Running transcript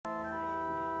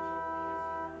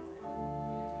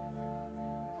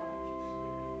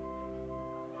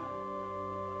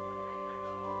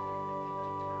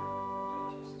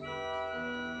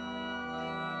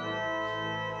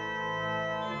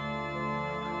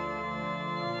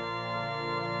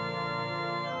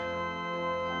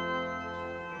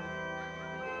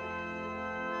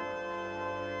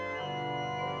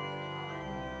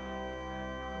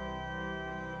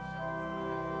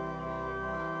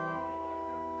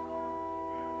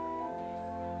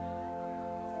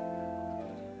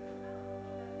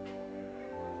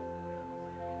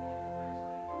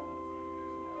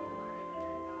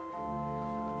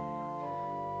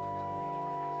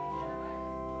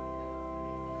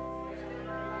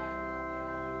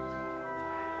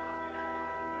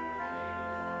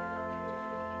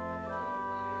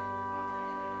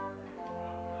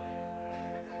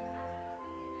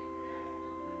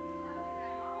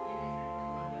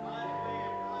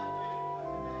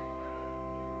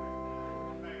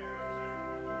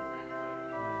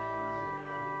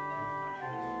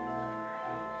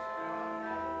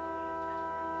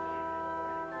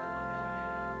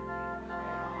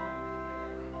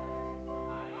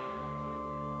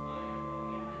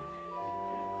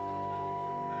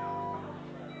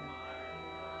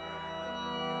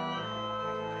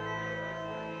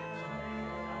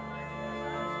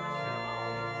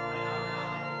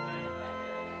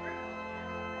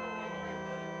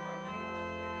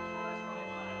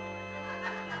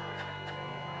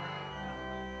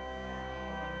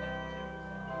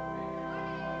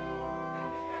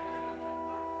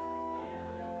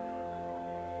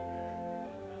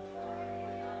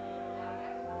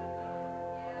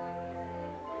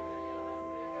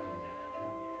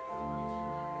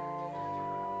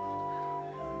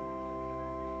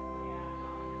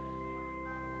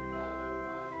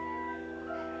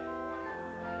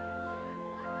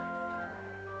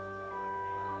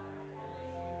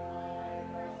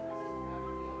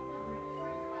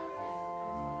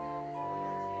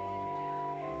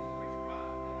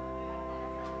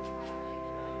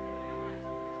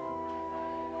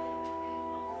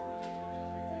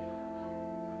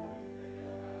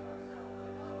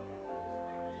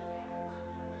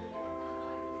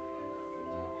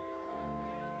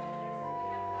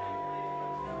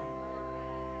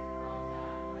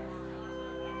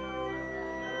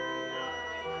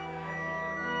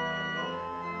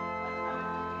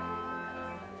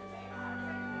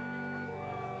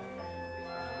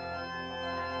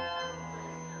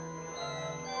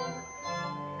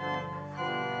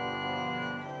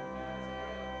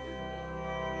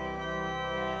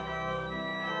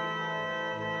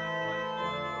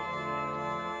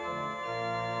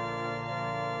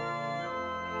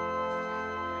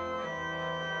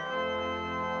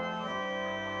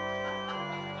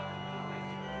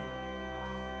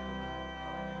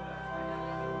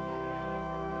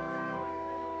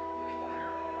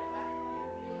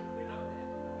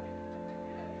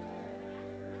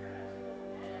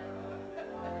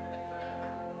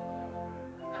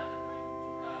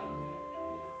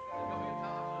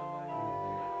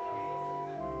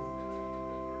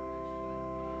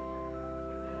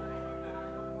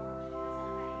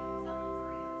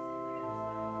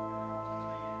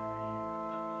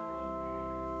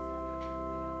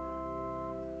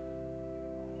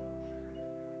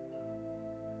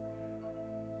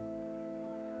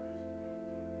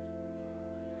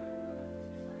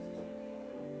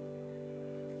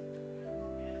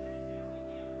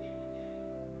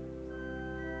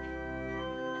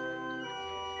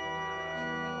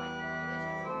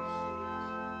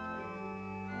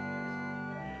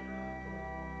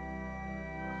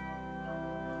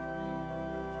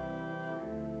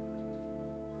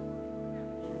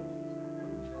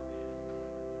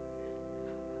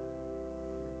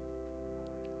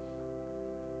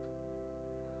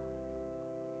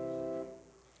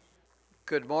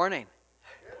Good morning.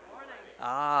 Good morning.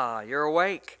 Ah, you're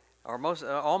awake, or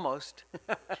almost.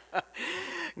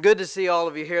 Good to see all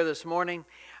of you here this morning.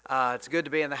 It's good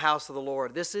to be in the house of the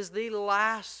Lord. This is the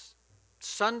last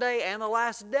Sunday and the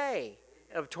last day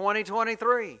of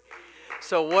 2023.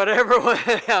 So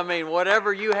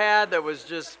whatever you had that was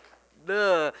just,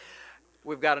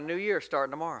 we've got a new year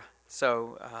starting tomorrow.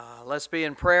 So let's be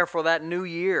in prayer for that new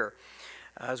year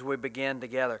as we begin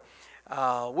together.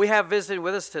 We have visiting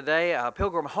with us today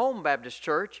Pilgrim Home Baptist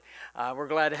Church. We're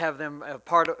glad to have them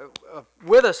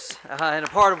with us and a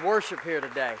part of worship here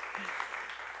today.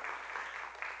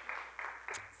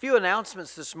 A few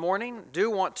announcements this morning.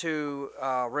 Do want to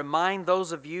remind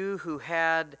those of you who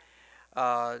had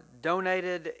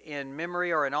donated in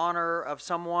memory or in honor of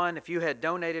someone. If you had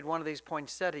donated one of these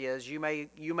poinsettias, you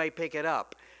may pick it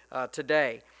up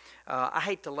today. I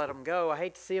hate to let them go. I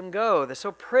hate to see them go. They're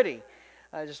so pretty.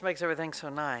 It just makes everything so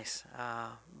nice.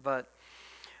 But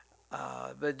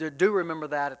do remember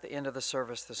that at the end of the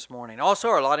service this morning. Also,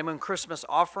 our Lottie Moon Christmas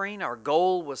offering, our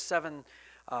goal was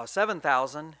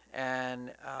 $7,000,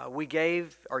 and we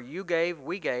gave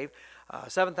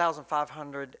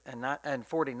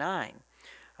 $7,549.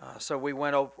 So we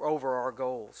went over our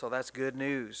goal. So that's good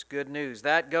news. Good news.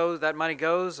 That money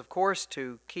goes, of course,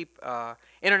 to keep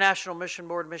International Mission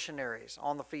Board missionaries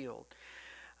on the field.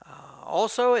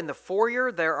 Also, in the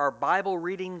foyer, there are Bible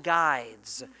reading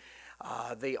guides.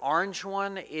 The orange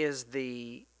one is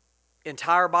the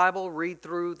entire Bible, read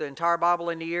through the entire Bible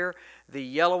in a year. The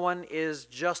yellow one is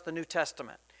just the New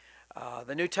Testament.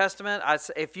 The New Testament,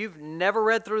 if you've never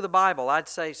read through the Bible, I'd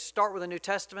say start with the New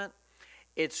Testament.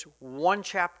 It's one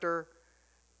chapter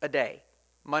a day,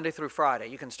 Monday through Friday.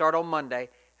 You can start on Monday,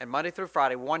 and Monday through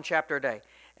Friday, one chapter a day.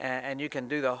 And you can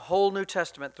do the whole New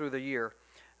Testament through the year.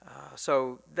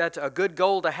 So that's a good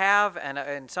goal to have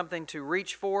and something to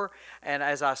reach for. And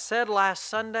as I said last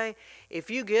Sunday,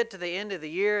 if you get to the end of the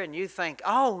year and you think,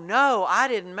 oh no, I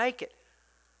didn't make it,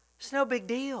 it's no big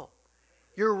deal.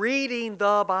 You're reading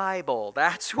the Bible.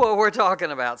 That's what we're talking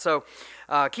about. So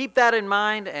keep that in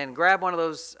mind and grab one of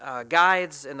those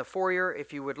guides in the foyer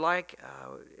if you would like.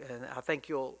 And I think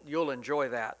you'll enjoy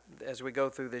that as we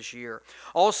go through this year.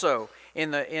 Also,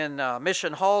 in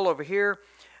Mission Hall over here,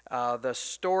 the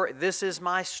story. This is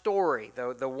my story.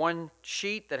 The one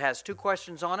sheet that has two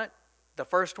questions on it. The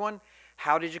first one,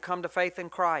 how did you come to faith in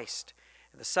Christ?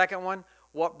 And the second one,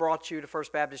 what brought you to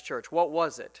First Baptist Church? What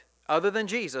was it, other than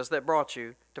Jesus, that brought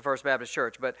you to First Baptist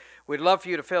Church? But we'd love for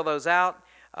you to fill those out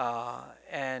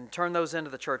and turn those into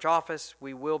the church office.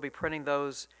 We will be printing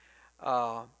those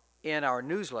in our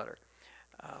newsletter.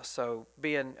 So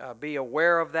be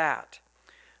aware of that.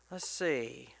 Let's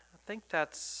see. I think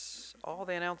that's all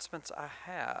the announcements I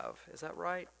have. Is that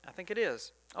right? I think it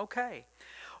is. Okay.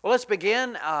 Well, let's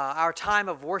begin our time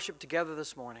of worship together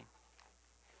this morning.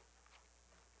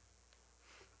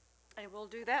 And we'll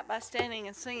do that by standing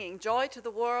and singing, "Joy to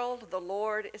the world, the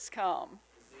Lord is come."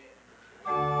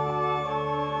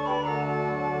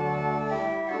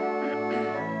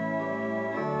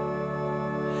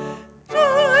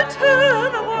 Joy to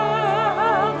the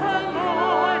world, the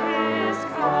Lord is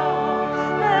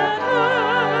come. Let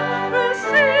earth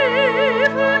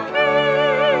receive her King.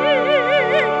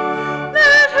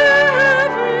 Let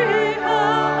every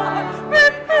heart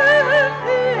repent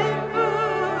Him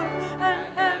move, and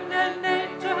heaven and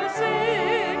nature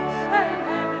sing, and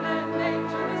heaven and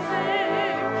nature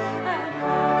sing, and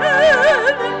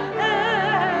heaven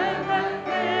and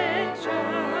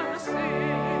nature sing.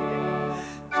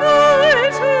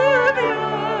 Joy to the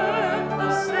earth,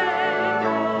 the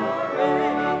Savior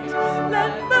reigns.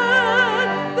 Let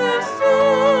men their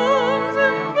songs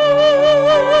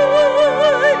employ,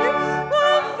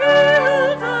 while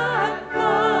fields and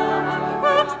floods,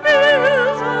 rocks,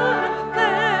 hills and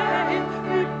plains,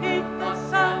 repeat the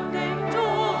sounding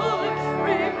joy,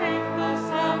 repeat the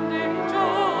sounding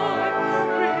joy,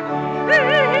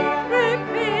 repeat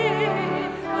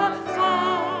the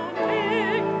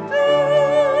sounding joy.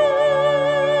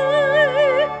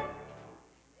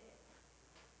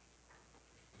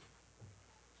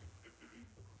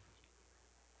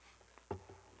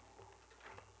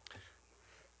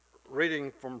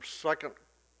 Reading from 2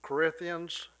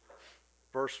 Corinthians,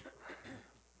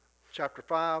 chapter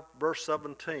 5, verse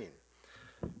 17.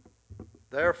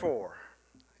 Therefore,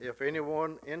 if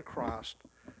anyone in Christ,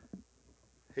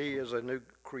 he is a new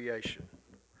creation.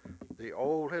 The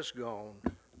old has gone,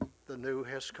 the new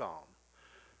has come.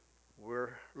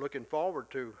 We're looking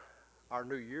forward to our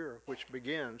new year, which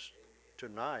begins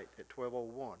tonight at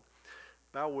 12:01.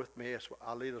 Bow with me as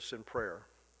I lead us in prayer.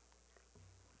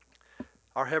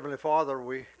 Our Heavenly Father,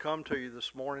 we come to you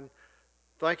this morning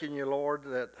thanking you, Lord,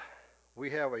 that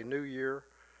we have a new year.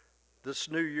 This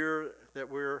new year that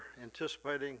we're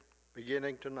anticipating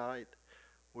beginning tonight,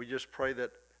 we just pray that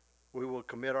we will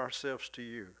commit ourselves to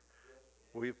you.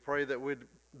 We pray that we'd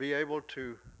be able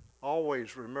to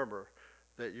always remember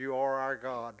that you are our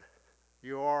God,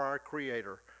 you are our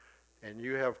Creator, and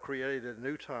you have created a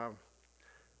new time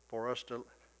for us to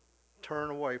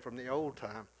turn away from the old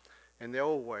time and the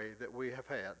old way that we have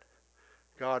had.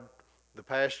 God, the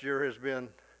past year has been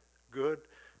good,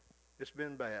 it's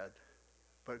been bad,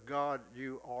 but God,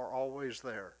 you are always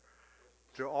there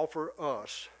to offer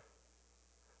us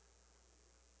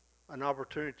an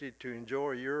opportunity to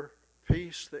enjoy your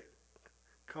peace that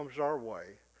comes our way,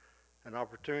 an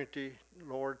opportunity,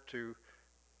 Lord, to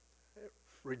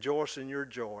rejoice in your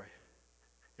joy.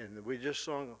 And we just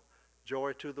sung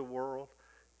joy to the world,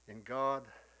 and God,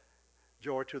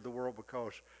 joy to the world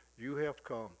because you have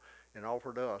come and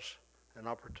offered us an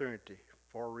opportunity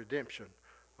for redemption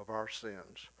of our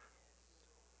sins.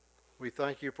 We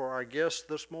thank you for our guests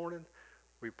this morning.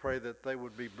 We pray that they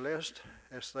would be blessed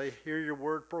as they hear your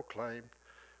word proclaimed.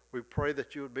 We pray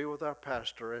that you would be with our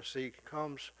pastor as he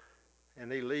comes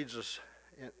and he leads us.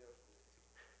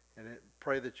 And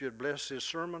pray that you would bless his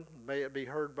sermon. May it be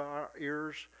heard by our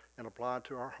ears and applied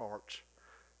to our hearts.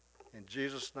 In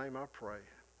Jesus' name I pray.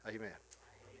 Amen.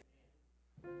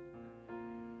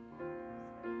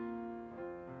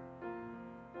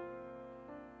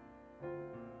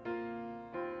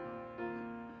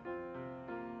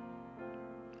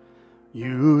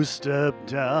 You stepped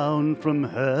down from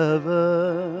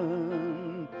heaven,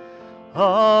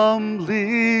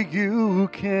 humbly you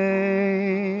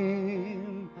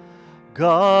came,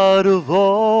 God of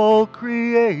all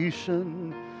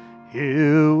creation,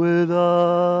 here with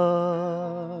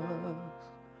us.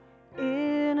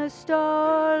 In a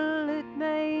starlit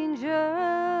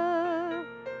manger,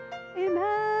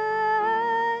 Emmanuel,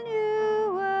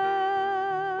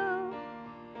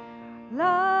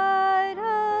 light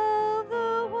of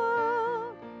the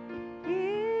world,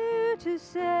 here to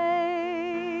save.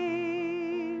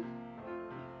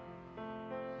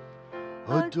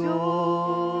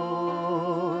 Adore,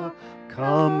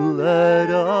 come let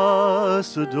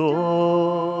us adore.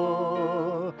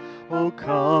 Oh,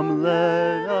 come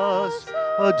let us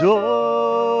adore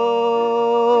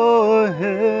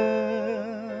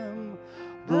him,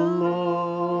 the Lord.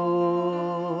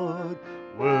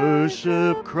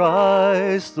 Worship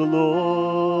Christ the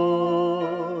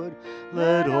Lord.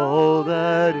 Let all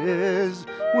that is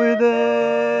within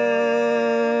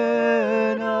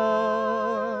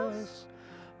us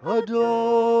adore.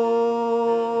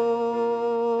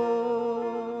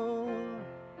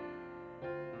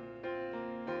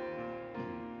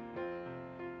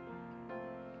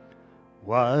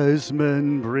 Wise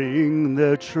men bring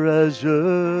their treasures,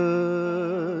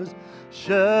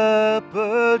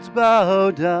 shepherds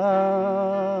bow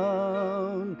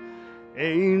down,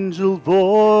 angel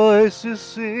voices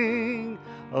sing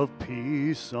of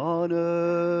peace on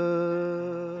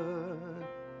earth.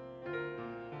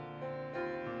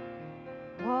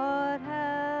 What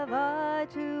have I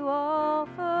to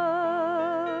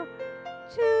offer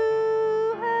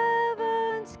to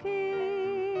heaven's King?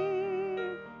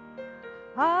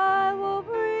 I will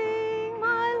bring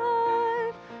my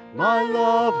life, My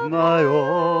love, my all.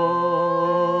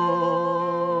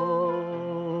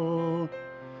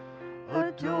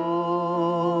 Adore,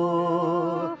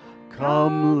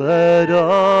 come let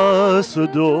us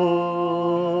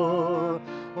adore.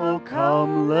 Oh,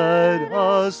 come let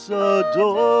us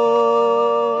adore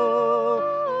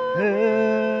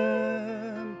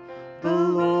him, the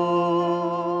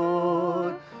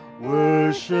Lord.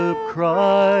 Worship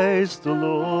Christ the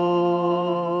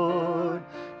Lord.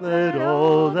 Let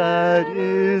all that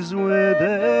is within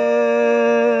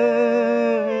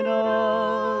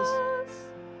us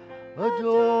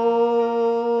adore.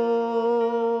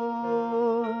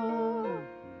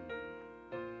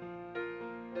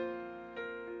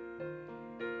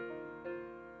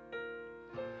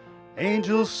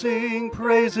 Angels sing,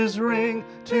 praises ring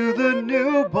to the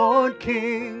newborn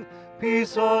King.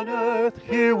 Peace on earth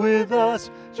here with us,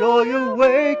 joy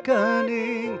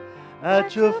awakening.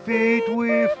 At your feet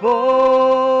we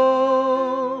fall.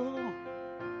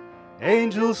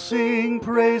 Angels sing,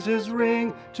 praises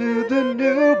ring to the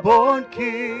newborn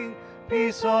King.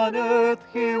 Peace on earth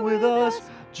here with us,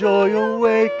 joy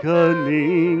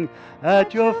awakening.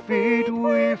 At your feet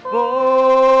we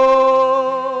fall.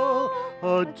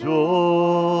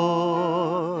 Adore,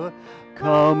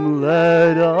 come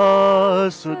let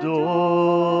us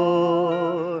adore.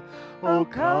 Oh,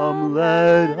 come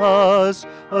let us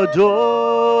adore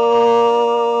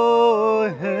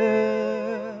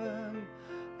him,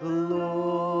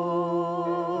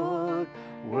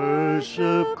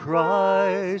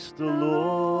 Christ the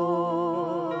Lord.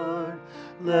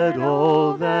 Let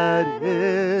all that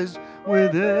is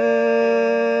within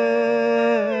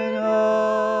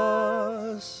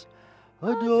us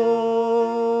adore,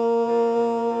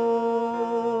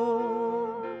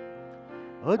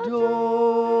 adore.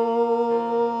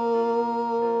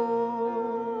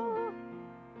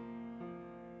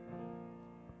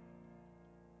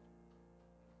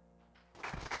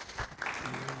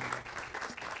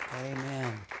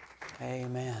 Amen.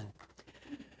 Amen.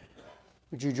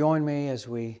 Would you join me as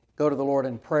we go to the Lord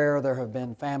in prayer? There have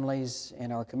been families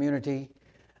in our community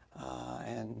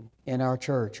and in our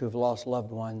church who have lost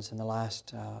loved ones in the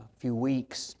last few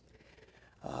weeks.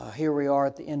 Here we are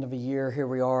at the end of a year. Here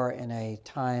we are in a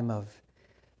time of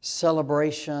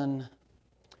celebration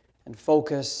and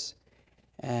focus,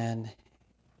 and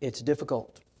it's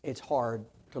difficult. It's hard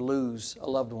to lose a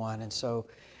loved one, and so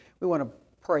we want to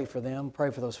pray for them,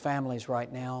 pray for those families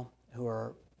right now who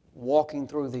are walking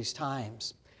through these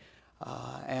times.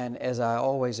 And as I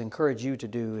always encourage you to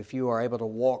do, if you are able to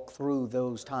walk through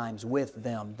those times with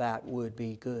them, that would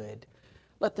be good.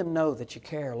 Let them know that you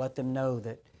care. Let them know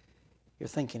that you're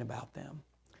thinking about them.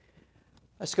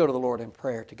 Let's go to the Lord in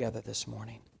prayer together this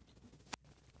morning.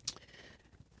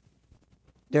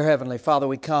 Dear Heavenly Father,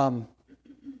 we come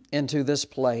into this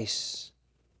place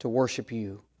to worship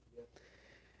You.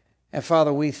 And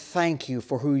Father, we thank You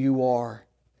for who You are.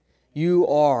 You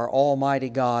are Almighty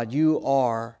God. You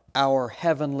are our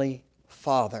Heavenly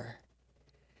Father.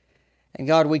 And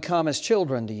God, we come as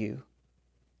children to You.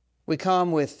 We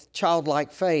come with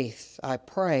childlike faith, I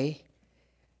pray.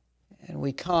 And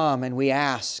we come and we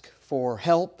ask for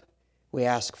help. We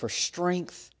ask for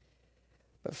strength.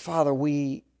 But Father,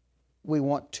 we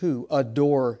want to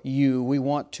adore You. We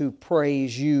want to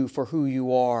praise You for who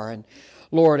You are. And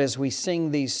Lord, as we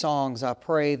sing these songs, I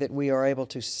pray that we are able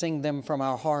to sing them from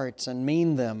our hearts and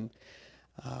mean them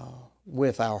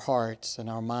with our hearts and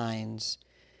our minds.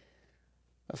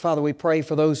 Father, we pray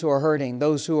for those who are hurting,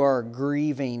 those who are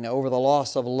grieving over the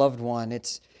loss of a loved one.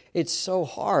 It's so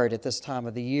hard at this time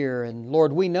of the year. And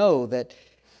Lord, we know that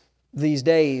these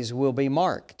days will be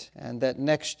marked and that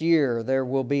next year there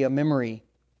will be a memory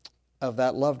of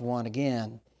that loved one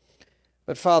again.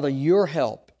 But Father, Your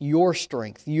help, Your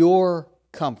strength, Your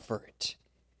comfort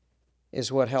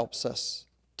is what helps us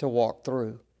to walk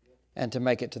through and to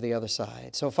make it to the other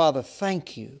side. So Father,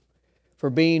 thank You for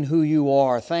being who You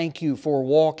are. Thank You for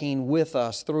walking with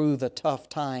us through the tough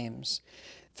times.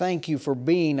 Thank You for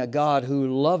being a God who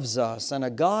loves us and a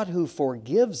God who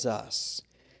forgives us.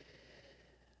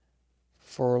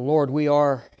 For Lord, we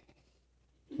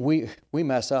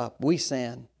mess up, we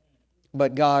sin.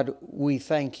 But God, we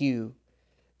thank You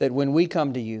that when we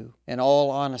come to You in all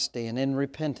honesty and in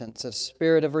repentance, a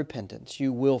spirit of repentance,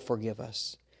 You will forgive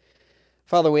us.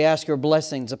 Father, we ask Your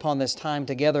blessings upon this time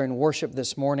together in worship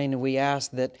this morning, and we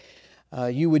ask that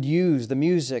You would use the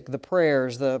music, the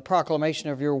prayers, the proclamation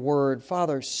of Your Word.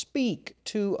 Father, speak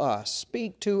to us.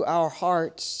 Speak to our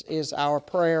hearts is our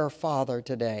prayer, Father,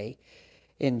 today.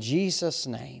 In Jesus'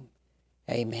 name,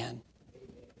 amen.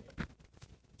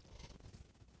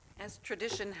 As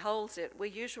tradition holds it, we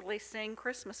usually sing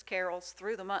Christmas carols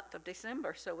through the month of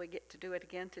December, so we get to do it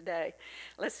again today.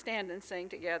 Let's stand and sing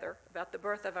together about the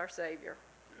birth of our Savior.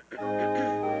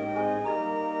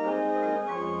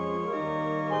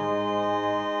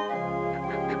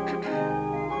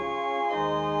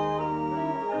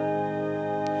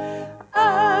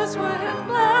 As with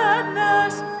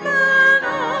gladness men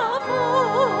of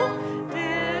old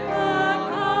did the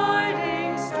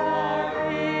guiding star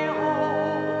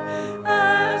behold,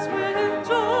 as with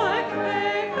joy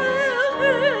they hailed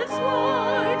its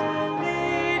light,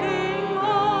 leading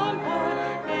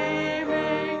onward,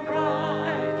 beaming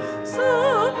bright,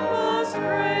 so must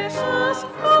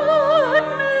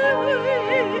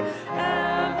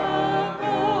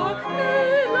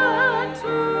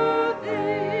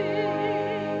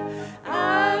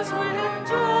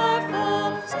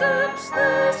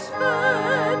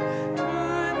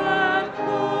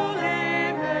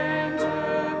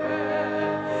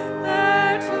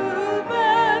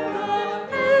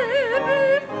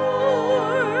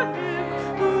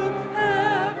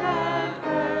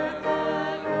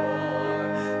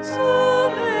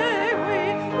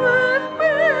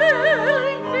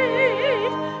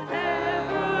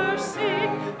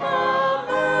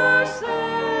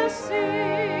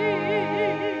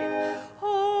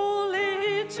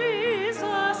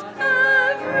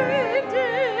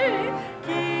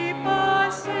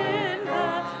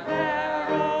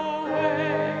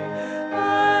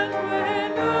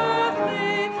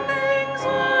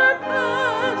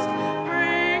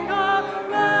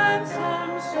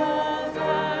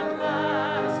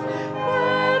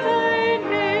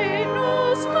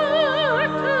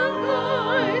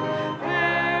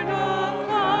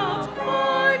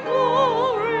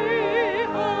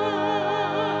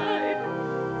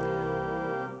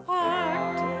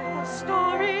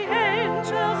story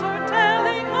angels are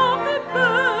telling of the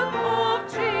birth of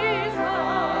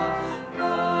Jesus.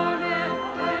 Born in a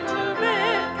manger,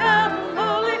 made cattle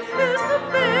lowly, is the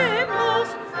babe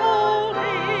most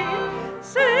holy.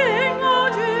 Sing, all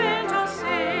you angels,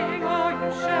 sing, all you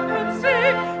shepherds,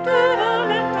 sing to the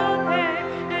little babe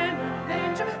in the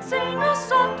manger. Sing a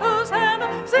soft hosanna,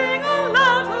 sing a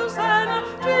loud hosanna,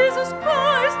 Jesus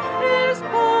Christ is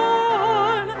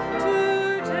born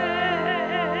today.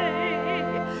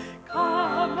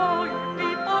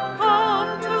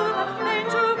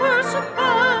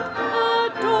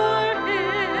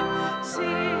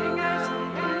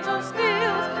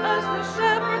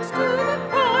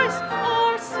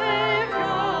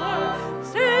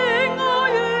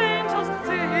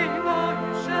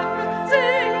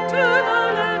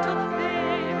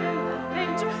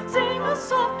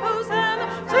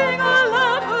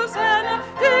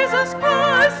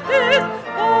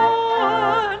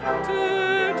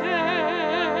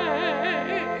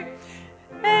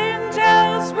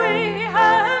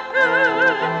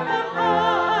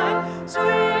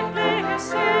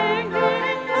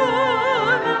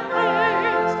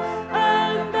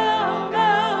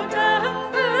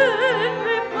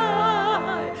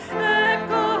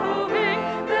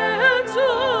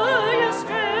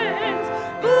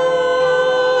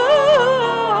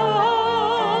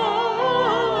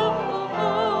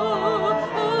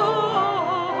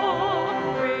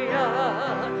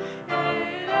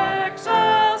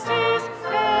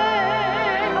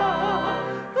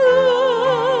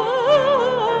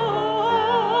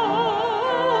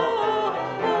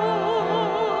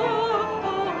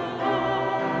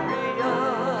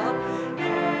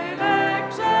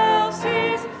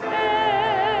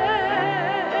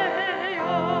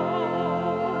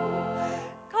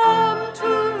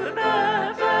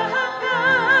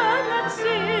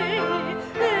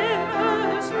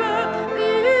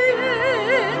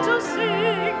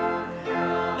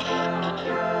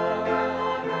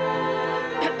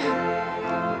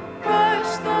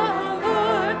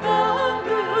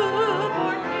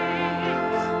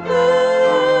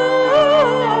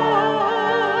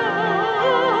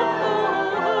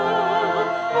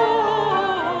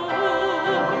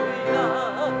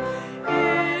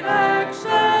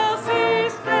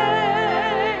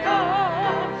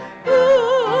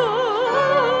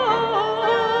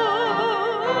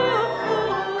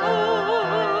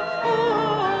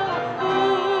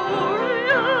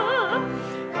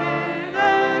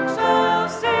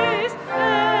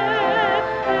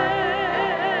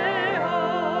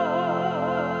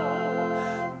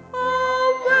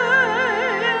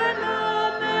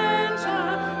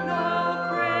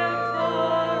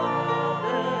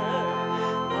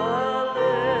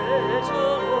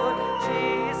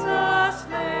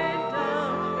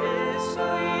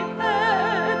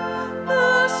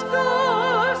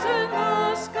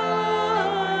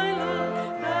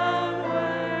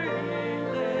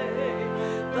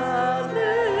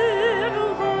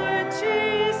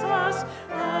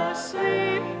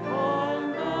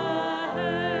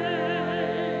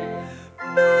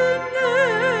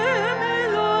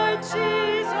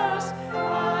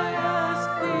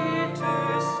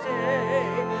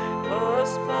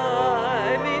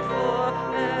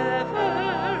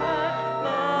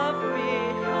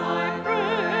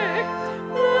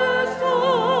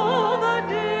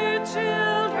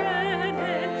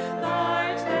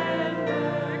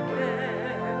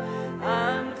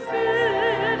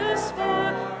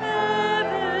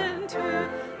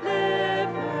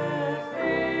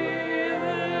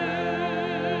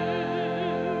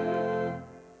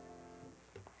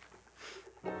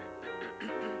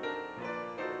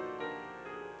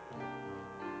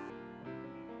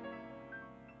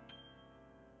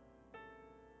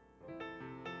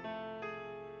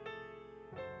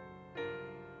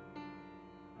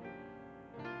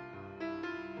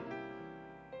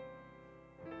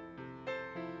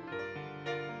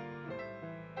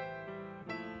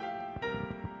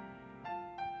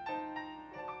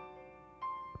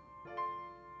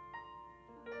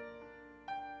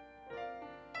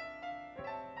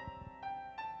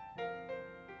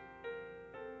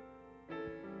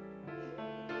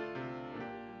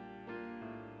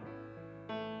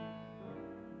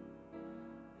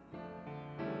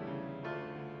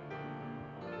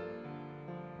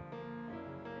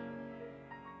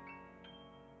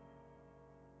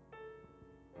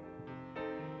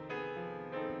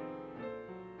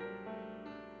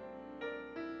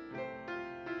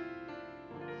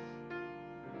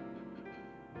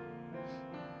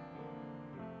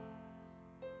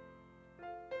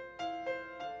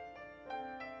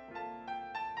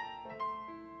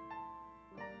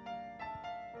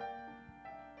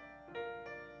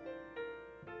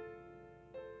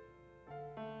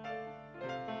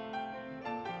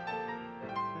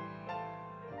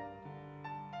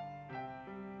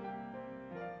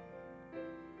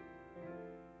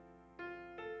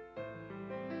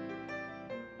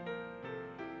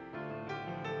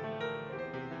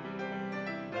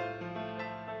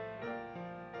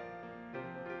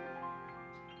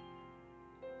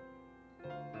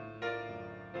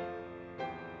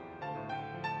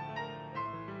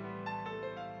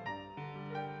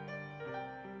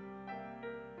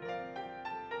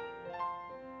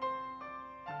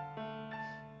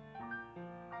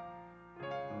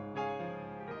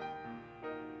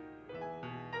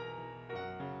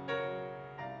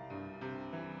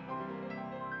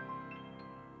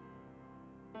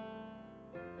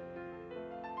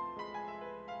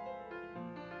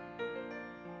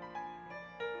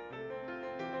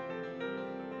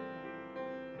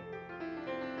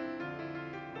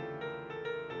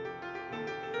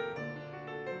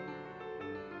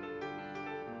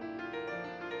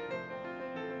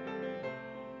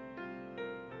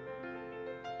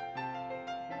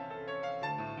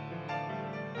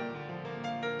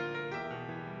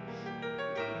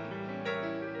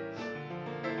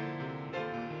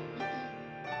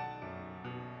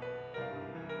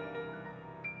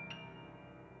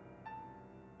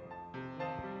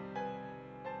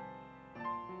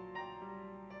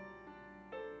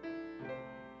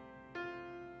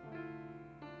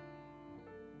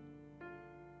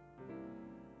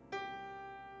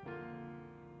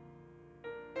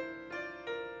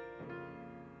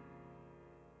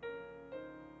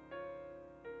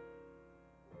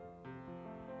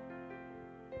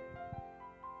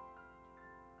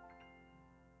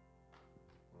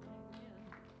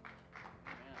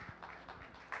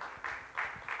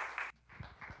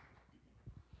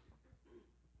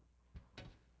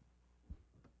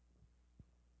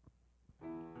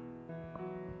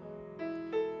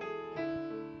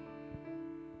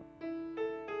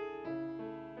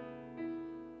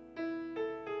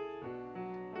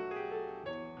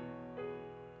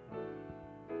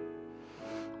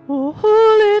 O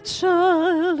holy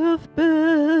child of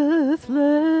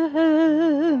Bethlehem,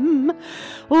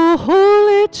 O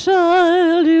holy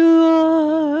child, you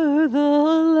are the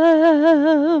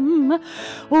Lamb.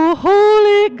 O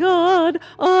holy God,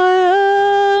 I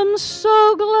am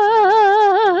so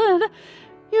glad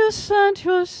you sent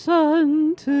your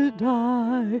Son to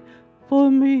die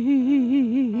for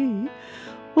me.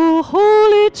 O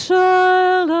holy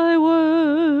child, I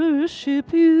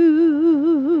worship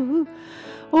you.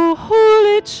 O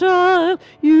holy child,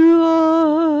 you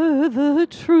are the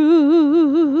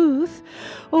truth.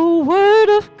 O Word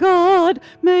of God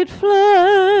made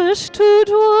flesh to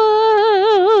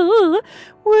dwell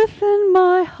within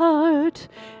my heart,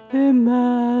 Emmanuel.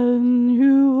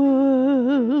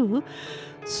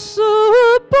 So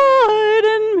abide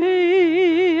in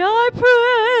me, I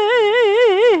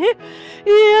pray.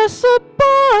 Yes,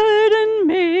 abide in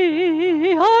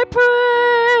me, I pray.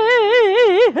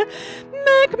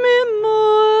 Make me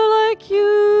more like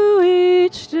you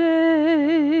each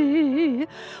day,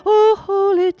 O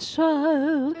holy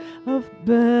child of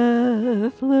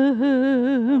Bethlehem.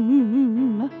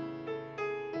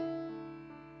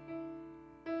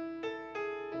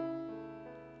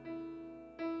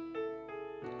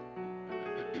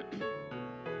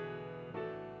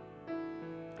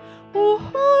 O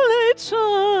holy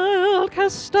child,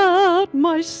 cast out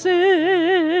my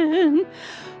sin.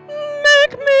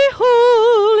 Make me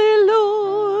holy,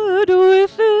 Lord,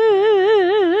 within.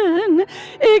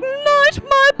 Ignite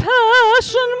my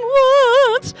passion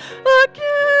once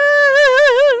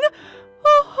again. O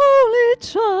holy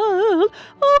child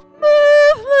of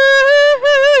Bethlehem,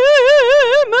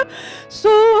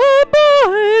 so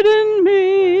abide in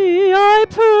me, I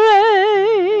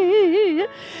pray.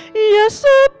 Yes,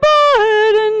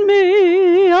 abide in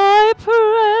me, I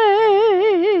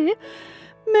pray.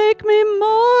 Make me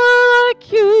more like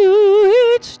you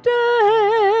each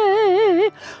day,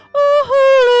 O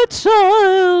holy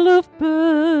child of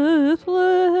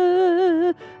Bethlehem.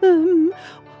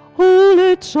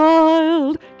 Holy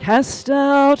child, cast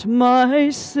out my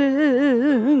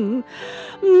sin.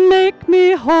 Make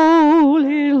me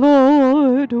holy,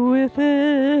 Lord,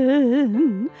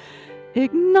 within.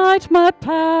 Ignite my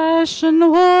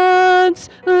passion once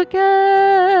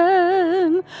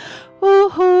again, O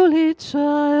holy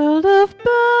child of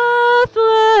Bethlehem.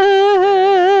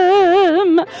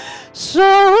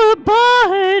 So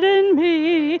abide in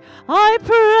me, I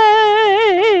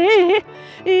pray.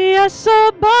 Yes,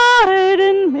 abide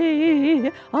in me,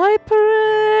 I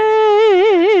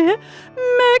pray.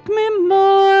 Make me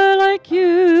more like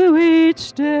you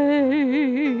each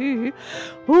day,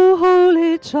 O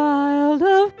holy child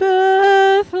of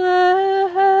Bethlehem.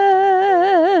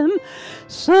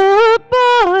 So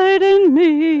abide in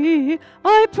me,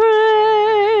 I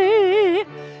pray.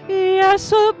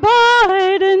 Yes,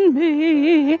 abide in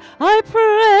me, I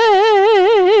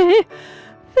pray.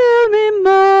 Fill me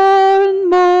more and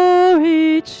more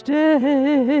each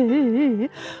day,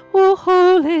 O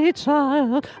holy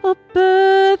child of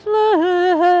Bethlehem.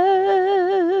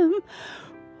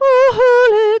 O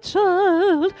holy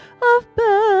child of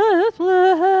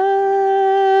Bethlehem.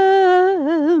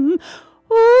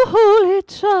 O holy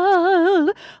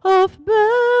child of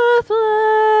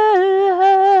Bethlehem.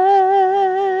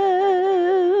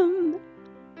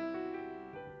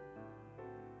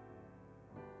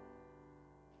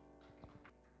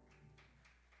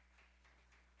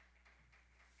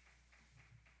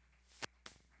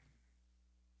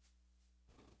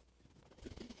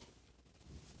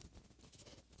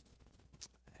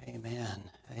 Amen.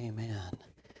 Amen.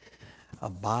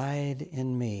 Abide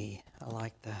in me. I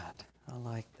like that. I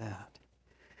like that.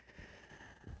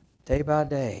 Day by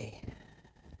day,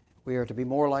 we are to be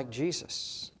more like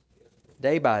Jesus.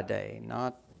 Day by day,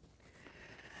 not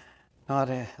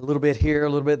a little bit here, a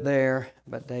little bit there,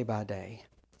 but day by day.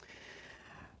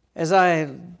 As I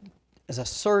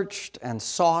searched and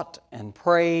sought and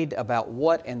prayed about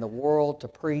what in the world to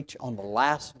preach on the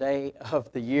last day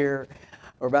of the year,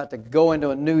 we're about to go into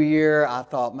a new year, I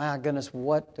thought, my goodness,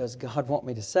 what does God want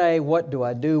me to say? What do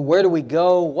I do? Where do we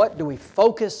go? What do we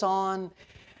focus on?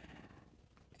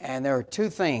 And there are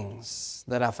two things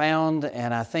that I found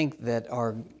and I think that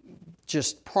are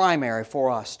just primary for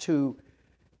us to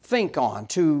think on,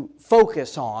 to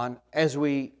focus on as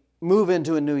we move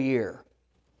into a new year.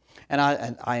 And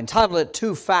I entitled it,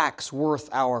 Two Facts Worth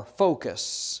Our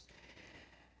Focus.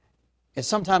 It's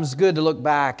sometimes good to look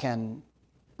back and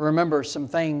remember some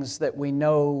things that we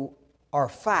know are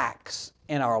facts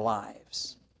in our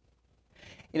lives.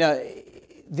 You know,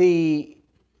 the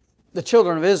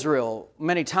children of Israel,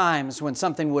 many times when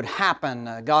something would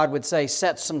happen, God would say,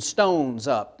 set some stones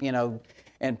up,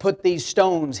 and put these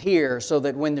stones here so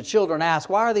that when the children ask,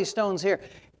 why are these stones here?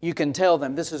 You can tell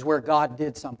them this is where God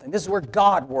did something. This is where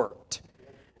God worked.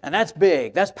 And that's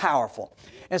big. That's powerful.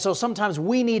 And so sometimes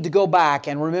we need to go back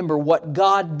and remember what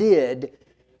God did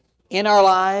in our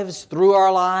lives, through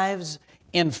our lives,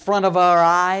 in front of our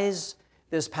eyes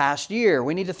this past year.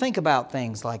 We need to think about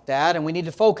things like that, and we need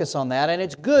to focus on that. And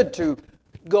it's good to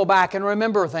go back and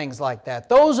remember things like that.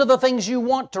 Those are the things you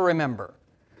want to remember.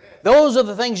 Those are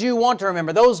the things you want to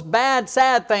remember. Those bad,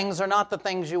 sad things are not the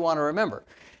things you want to remember.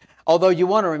 Although you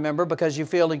want to remember because you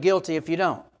feel guilty if you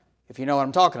don't, if you know what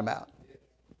I'm talking about.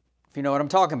 If you know what I'm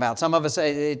talking about. Some of us,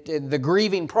 the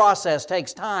grieving process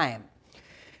takes time.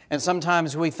 And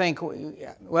sometimes we think,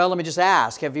 well, let me just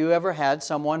ask, have you ever had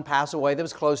someone pass away that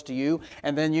was close to you,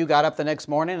 and then you got up the next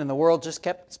morning and the world just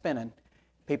kept spinning?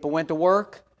 People went to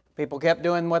work, people kept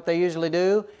doing what they usually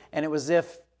do, and it was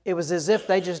as if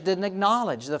they just didn't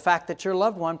acknowledge the fact that your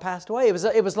loved one passed away.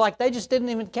 It was like they just didn't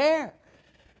even care.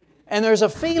 And there's a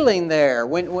feeling there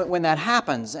when that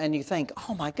happens, and you think,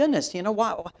 oh my goodness, you know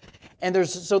what? And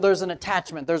there's an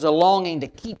attachment, there's a longing to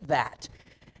keep that.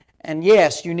 And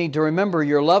yes, you need to remember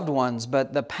your loved ones,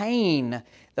 but the pain,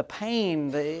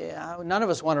 none of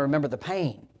us want to remember the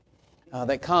pain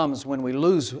that comes when we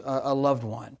lose a loved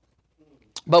one.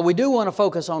 But we do want to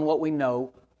focus on what we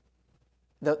know,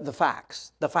 the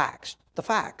facts.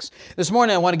 This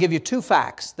morning I want to give you 2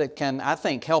 facts that can, I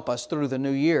think, help us through the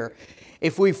new year.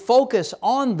 If we focus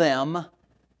on them,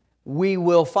 we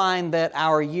will find that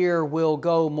our year will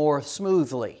go more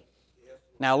smoothly.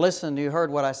 Now listen, you heard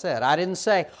what I said. I didn't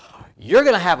say, you're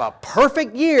going to have a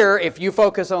perfect year if you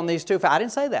focus on these 2 facts. I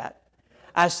didn't say that.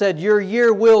 I said your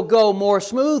year will go more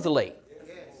smoothly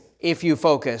if you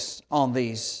focus on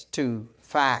these 2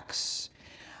 facts.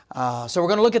 So we're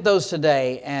going to look at those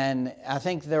today, and I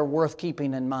think they're worth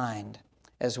keeping in mind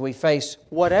as we face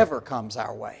whatever comes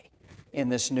our way in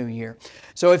this new year.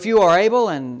 So if you are able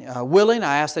and willing,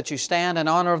 I ask that you stand in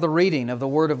honor of the reading of the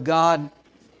Word of God.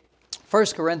 1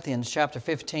 Corinthians chapter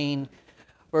 15,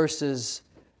 verses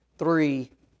 3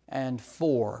 and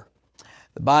 4.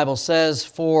 The Bible says,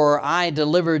 "For I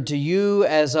delivered to you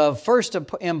as of first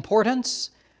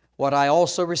importance what I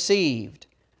also received,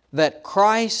 that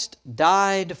Christ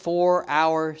died for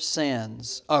our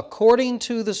sins, according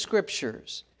to the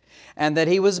Scriptures, and that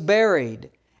He was buried,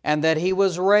 and that He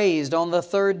was raised on the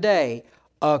 3rd day,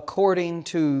 according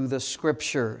to the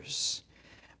Scriptures."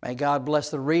 May God bless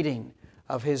the reading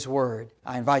of His Word.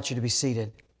 I invite you to be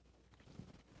seated.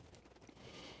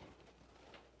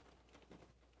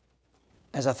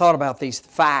 As I thought about these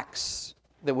facts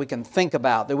that we can think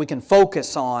about, that we can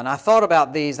focus on, I thought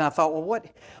about these and I thought, well,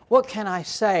 what can I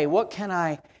say? What can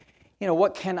I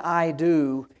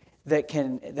do that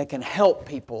can help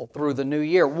people through the new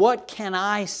year? What can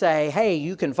I say? Hey,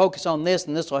 you can focus on this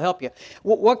and this will help you.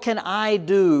 What can I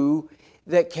do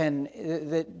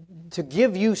to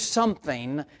give you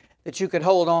something that you could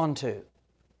hold on to?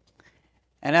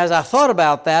 And as I thought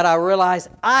about that, I realized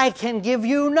I can give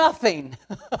you nothing.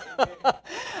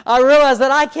 I realized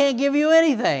that I can't give you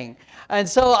anything. And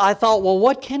so I thought, well,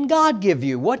 what can God give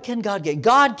you? What can God give?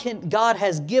 God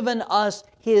has given us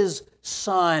His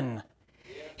Son.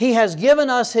 He has given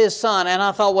us His Son. And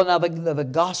I thought, well, now the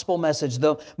gospel message,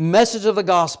 the message of the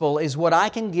gospel is what I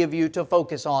can give you to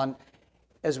focus on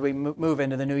as we move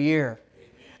into the new year.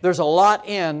 There's a lot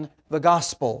in the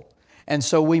gospel, and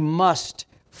so we must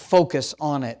focus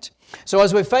on it. So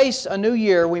as we face a new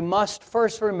year, we must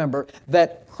first remember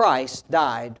that Christ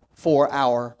died for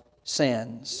our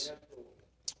sins.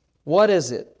 What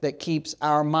is it that keeps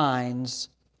our minds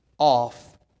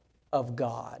off of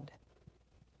God?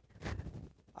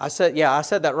 I said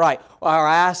that right. Or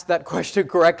I asked that question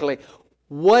correctly.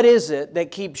 What is it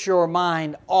that keeps your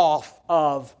mind off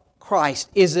of Christ?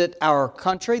 Is it our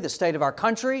country, the state of our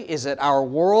country? Is it our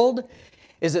world?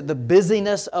 Is it the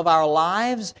busyness of our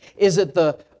lives? Is it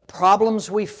the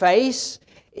problems we face?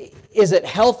 Is it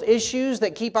health issues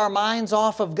that keep our minds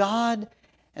off of God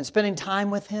and spending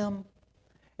time with Him?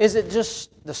 Is it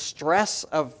just the stress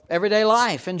of everyday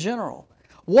life in general?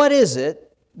 What is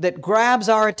it that grabs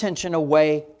our attention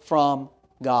away from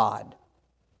God?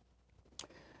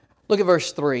 Look at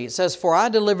verse 3. It says, "For I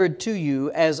delivered to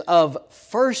you as of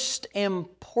first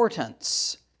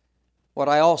importance what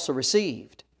I also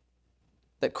received,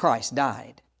 that Christ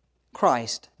died.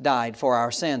 Christ died for our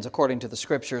sins according to the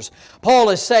Scriptures." Paul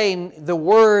is saying the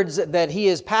words that he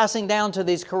is passing down to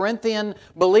these Corinthian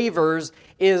believers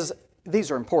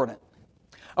these are important.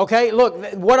 Okay,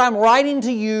 look, what I'm writing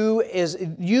to you is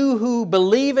you who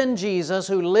believe in Jesus,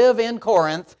 who live in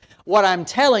Corinth, what I'm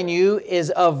telling you is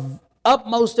of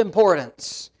utmost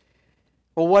importance.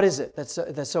 Well, what is it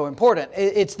that's so important?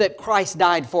 It's that Christ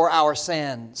died for our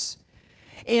sins.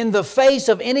 In the face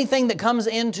of anything that comes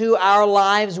into our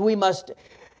lives, we must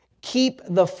keep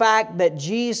the fact that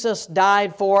Jesus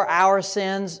died for our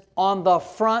sins on the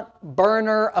front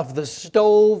burner of the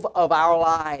stove of our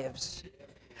lives.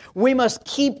 We must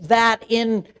keep that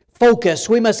in focus.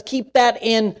 We must keep that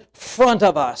in front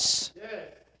of us.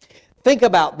 Think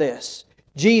about this.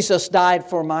 Jesus died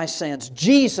for my sins.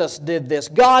 Jesus did this.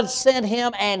 God sent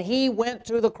Him and He went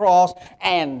to the cross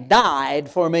and died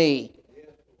for me.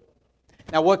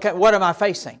 Now what am I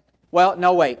facing? Well,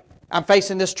 no, wait. I'm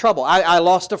facing this trouble. I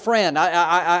lost a friend.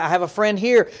 I have a friend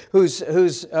here who's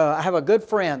I have a good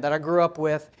friend that I grew up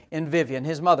with in Vivian.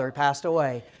 His mother passed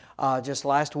away just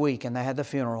last week, and they had the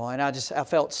funeral. And I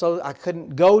felt so, I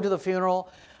couldn't go to the funeral,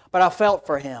 but I felt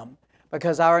for him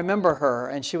because I remember her,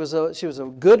 and she was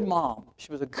a good mom.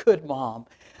 She was a good mom.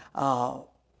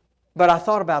 But I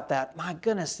thought about that. My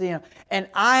goodness, and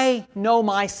I know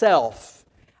myself.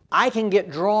 I can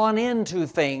get drawn into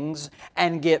things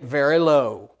and get very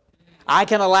low. I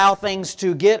can allow things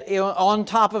to get on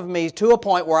top of me to a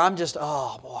point where I'm just,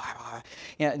 oh boy.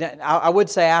 I would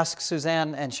say ask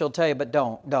Suzanne and she'll tell you, but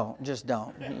just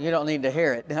don't. You don't need to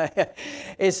hear it.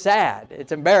 It's sad.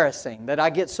 It's embarrassing that I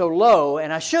get so low,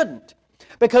 and I shouldn't.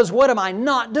 Because what am I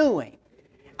not doing?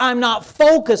 I'm not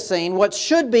focusing what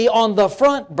should be on the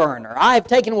front burner. I've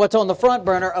taken what's on the front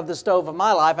burner of the stove of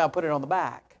my life and I've put it on the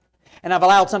back. And I've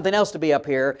allowed something else to be up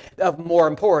here of more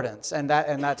importance, and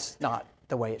that's not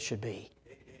the way it should be.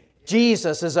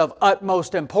 Jesus is of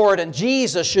utmost importance.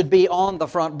 Jesus should be on the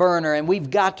front burner, and we've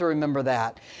got to remember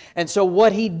that. And so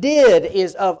what He did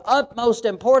is of utmost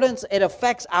importance. It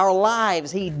affects our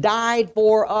lives. He died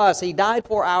for us. He died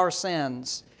for our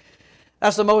sins.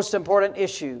 That's the most important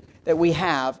issue that we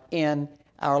have in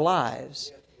our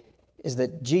lives, is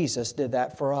that Jesus did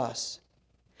that for us.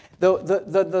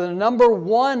 The number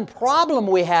one problem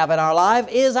we have in our life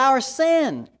is our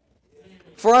sin.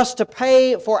 For us to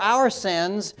pay for our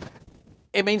sins,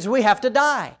 it means we have to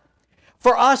die.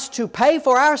 For us to pay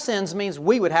for our sins means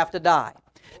we would have to die.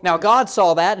 Now God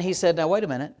saw that and He said, now wait a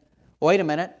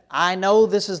minute. I know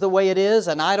this is the way it is,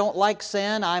 and I don't like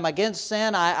sin. I'm against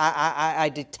sin.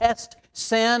 I detest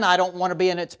sin. I don't want to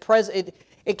be in its presence.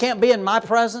 It can't be in my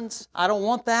presence. I don't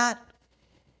want that.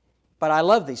 But I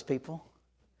love these people.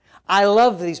 I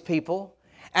love these people,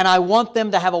 and I want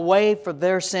them to have a way for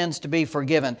their sins to be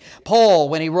forgiven. Paul,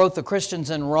 when he wrote the Christians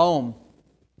in Rome,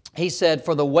 he said,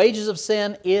 for the wages of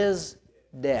sin is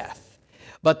death,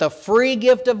 but the free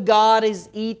gift of God is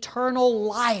eternal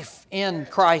life in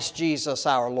Christ Jesus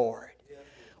our Lord.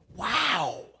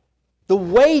 Wow! The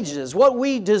wages, what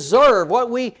we deserve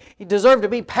to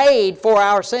be paid for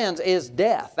our sins is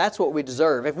death. That's what we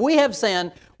deserve. If we have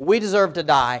sinned, we deserve to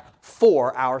die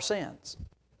for our sins.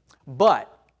 But,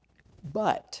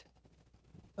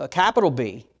 a capital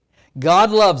B,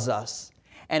 God loves us,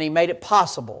 and He made it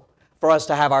possible for us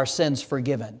to have our sins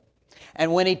forgiven.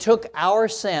 And when He took our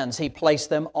sins, He placed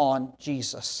them on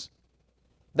Jesus.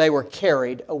 They were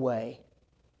carried away.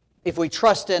 If we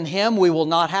trust in Him, we will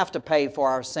not have to pay for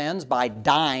our sins by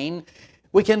dying.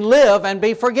 We can live and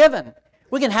be forgiven.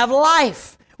 We can have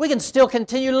life. We can still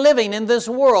continue living in this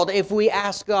world if we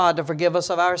ask God to forgive us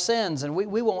of our sins. And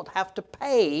we won't have to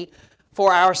pay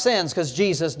for our sins because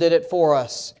Jesus did it for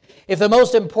us. If the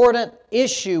most important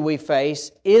issue we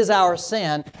face is our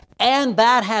sin, and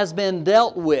that has been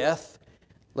dealt with,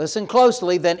 listen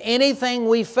closely, then anything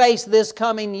we face this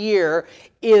coming year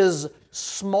is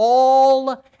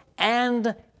small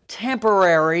and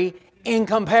temporary in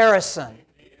comparison.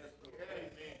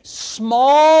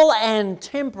 Small and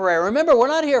temporary. Remember, we're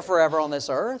not here forever on this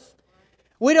earth.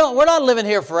 We're not living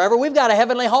here forever. We've got a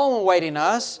heavenly home awaiting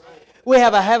us. We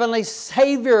have a heavenly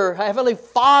Savior, a heavenly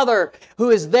Father who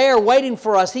is there waiting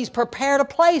for us. He's prepared a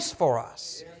place for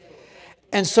us.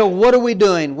 And so what are we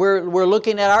doing? We're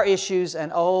looking at our issues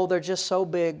and they're just so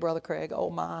big, Brother Craig.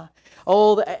 Oh my.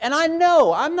 And I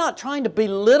know, I'm not trying to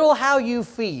belittle how you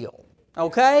feel.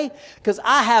 Okay? Because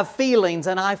I have feelings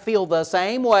and I feel the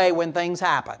same way when things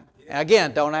happen.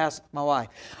 Again, don't ask my wife.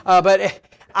 But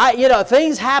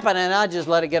things happen and I just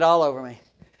let it get all over me.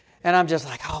 And I'm just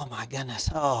like, oh my goodness,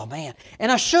 oh man.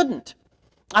 And I shouldn't.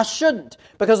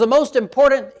 Because the most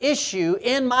important issue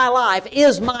in my life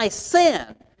is my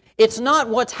sin. It's not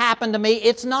what's happened to me.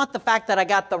 It's not the fact that I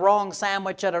got the wrong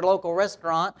sandwich at a local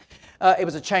restaurant. It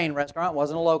was a chain restaurant. It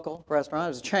wasn't a local restaurant. It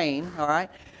was a chain, all right?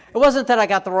 It wasn't that I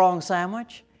got the wrong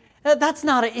sandwich. That's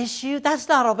not an issue. That's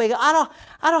not a big... I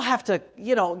don't have to,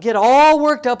 get all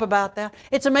worked up about that.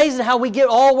 It's amazing how we get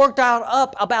all worked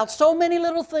up about so many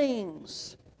little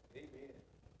things.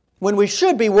 when we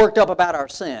should be worked up about our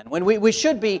sin, when we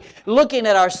should be looking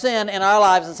at our sin in our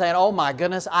lives and saying, oh my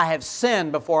goodness, I have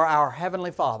sinned before our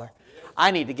Heavenly Father. I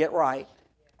need to get right.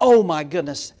 Oh my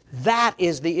goodness, that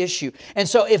is the issue. And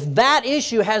so if that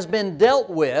issue has been dealt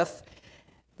with,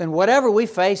 then whatever we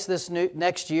face this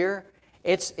next year,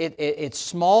 it's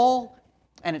small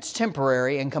and it's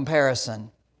temporary in comparison.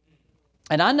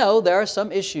 And I know there are some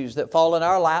issues that fall in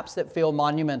our laps that feel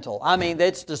monumental. I mean,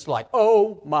 it's just like,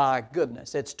 oh my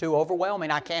goodness, it's too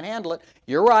overwhelming. I can't handle it.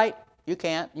 You're right. You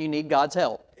can't. You need God's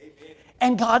help. Amen.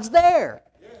 And God's there.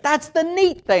 That's the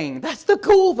neat thing. That's the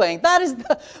cool thing. That is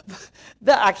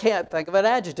I can't think of an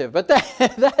adjective, but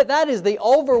that is the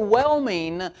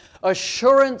overwhelming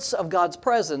assurance of God's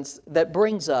presence that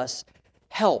brings us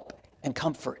help and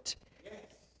comfort.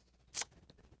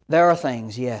 There are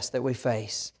things, yes, that we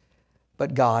face,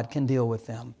 but God can deal with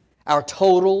them. Our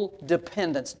total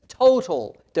dependence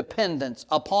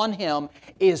upon Him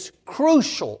is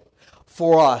crucial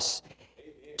for us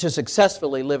to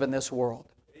successfully live in this world.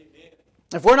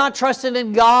 If we're not trusting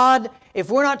in God, if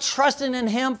we're not trusting in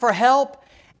Him for help,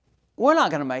 we're not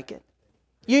going to make it.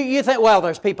 You think, well,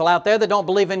 there's people out there that don't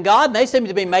believe in God, and they seem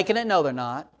to be making it. No, they're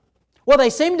not. Well, they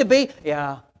seem to be.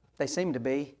 Yeah, they seem to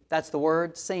be. That's the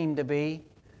word, seem to be.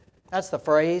 That's the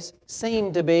phrase,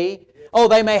 seem to be. Oh,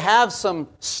 they may have some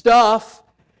stuff.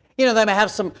 You know, they may have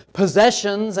some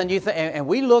possessions, and and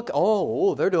we look,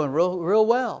 oh, they're doing real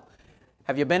well.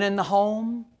 Have you been in the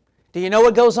home? Do you know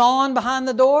what goes on behind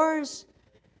the doors?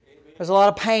 There's a lot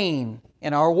of pain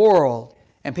in our world,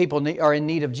 and people are in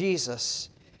need of Jesus.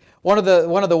 One of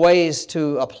the ways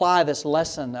to apply this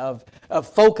lesson of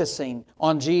focusing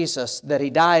on Jesus, that He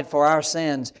died for our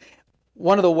sins,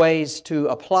 one of the ways to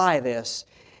apply this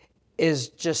is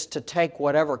just to take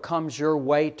whatever comes your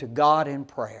way to God in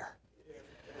prayer.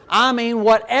 I mean,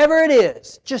 whatever it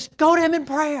is, just go to Him in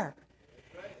prayer.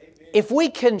 If we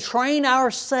can train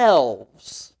ourselves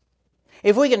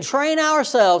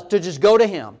to just go to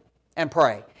Him and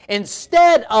pray,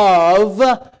 instead of,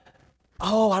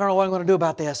 oh, I don't know what I'm going to do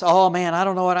about this. Oh, man, I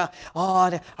don't know what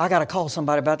I got to call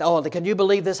somebody about that. Oh, can you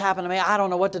believe this happened to me? I don't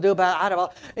know what to do about it.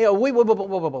 You know,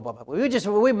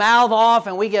 we mouth off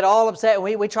and we get all upset and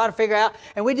we try to figure out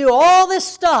and we do all this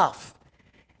stuff.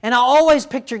 And I always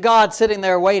picture God sitting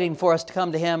there waiting for us to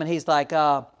come to Him, and He's like,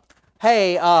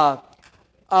 hey,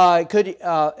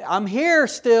 I'm here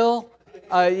still.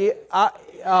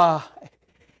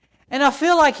 And I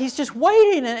feel like He's just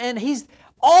waiting, and He's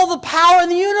all the power in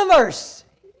the universe.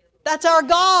 That's our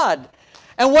God.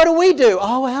 And what do?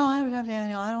 Oh, well, I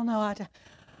don't know.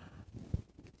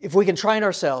 If we can train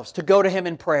ourselves to go to Him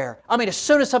in prayer. I mean, as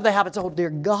soon as something happens, oh, dear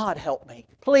God, help me.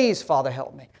 Please, Father,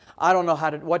 help me. I don't know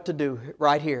what to do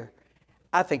right here.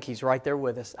 I think He's right there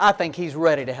with us. I think He's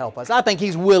ready to help us. I think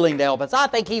He's willing to help us. I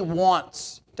think He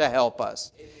wants to help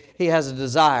us. He has a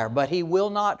desire, but He will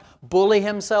not bully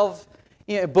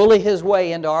His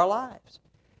way into our lives.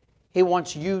 He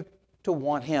wants you to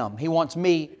want Him. He wants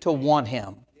me to want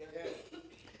Him.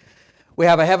 We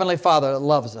have a Heavenly Father that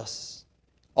loves us,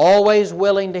 always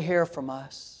willing to hear from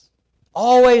us,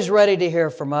 always ready to hear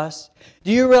from us.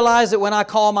 Do you realize that when I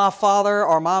call my father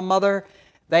or my mother,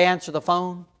 they answer the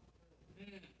phone?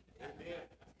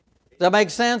 Does that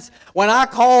make sense? When I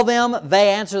call them, they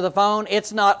answer the phone.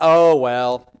 It's not, oh,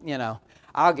 well,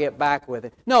 I'll get back with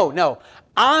it. No,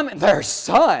 I'm their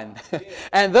son,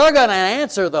 and they're going to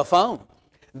answer the phone.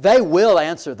 They will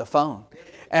answer the phone,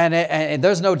 and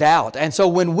there's no doubt. And so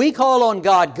when we call on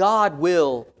God, God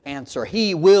will answer.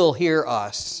 He will hear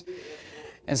us.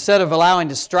 Instead of allowing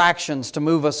distractions to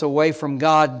move us away from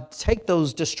God, take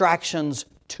those distractions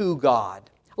to God.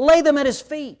 Lay them at His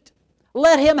feet.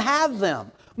 Let Him have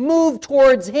them. Move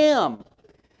towards Him.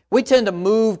 We tend to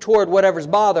move toward whatever's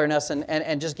bothering us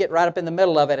and just get right up in the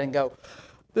middle of it and go,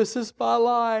 this is my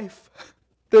life.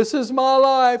 This is my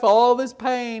life. All this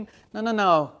pain.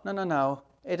 No.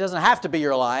 It doesn't have to be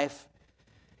your life.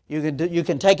 You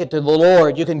can take it to the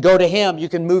Lord. You can go to Him. You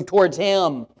can move towards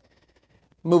Him.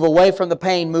 Move away from the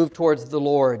pain. Move towards the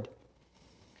Lord.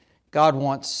 God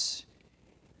wants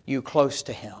you close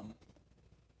to Him.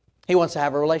 He wants to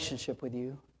have a relationship with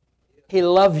you. He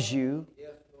loves you.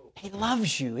 He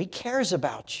loves you. He cares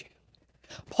about you.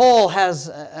 Paul has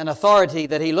an authority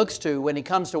that he looks to when he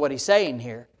comes to what he's saying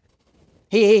here.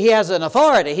 He has an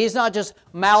authority. He's not just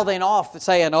mouthing off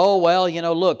saying, oh, well,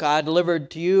 look, I delivered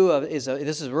to you. This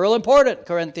is real important,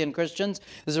 Corinthian Christians.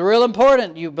 This is real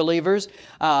important, you believers.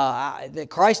 That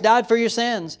Christ died for your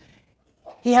sins.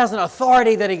 He has an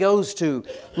authority that he goes to.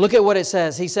 Look at what it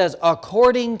says. He says,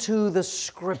 according to the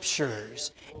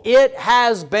Scriptures, it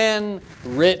has been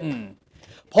written.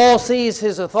 Paul sees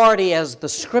his authority as the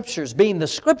Scriptures, being the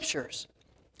Scriptures.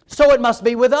 So it must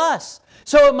be with us.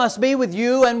 So it must be with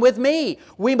you and with me.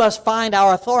 We must find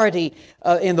our authority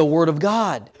in the Word of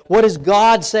God. What is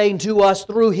God saying to us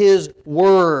through His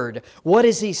Word? What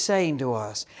is He saying to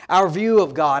us? Our view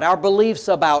of God, our beliefs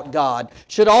about God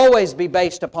should always be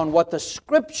based upon what the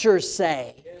Scriptures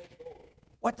say.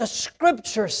 What the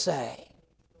Scriptures say.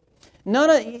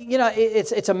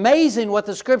 It's amazing what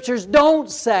the Scriptures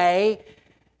don't say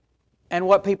and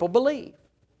what people believe.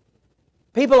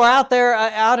 People are out there,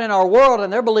 out in our world,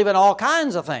 and they're believing all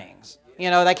kinds of things.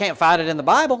 They can't find it in the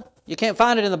Bible. You can't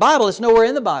find it in the Bible. It's nowhere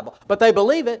in the Bible. But they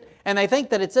believe it, and they think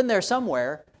that it's in there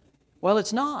somewhere. Well,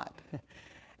 it's not.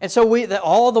 And so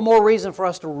all the more reason for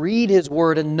us to read His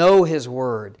Word and know His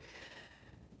Word.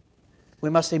 We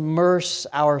must immerse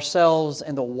ourselves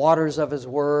in the waters of His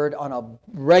Word on a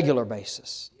regular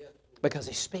basis because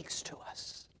He speaks to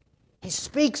us. He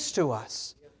speaks to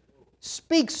us.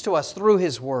 Speaks to us through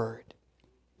His Word.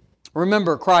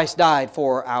 Remember, Christ died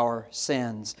for our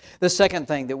sins. The second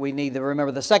thing that we need to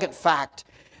remember, the second fact,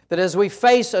 that as we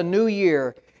face a new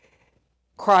year,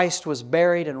 Christ was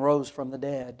buried and rose from the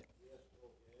dead.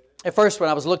 At first, when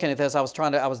I was looking at this, I was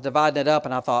dividing it up,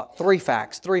 and I thought, three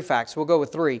facts. We'll go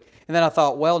with three. And then I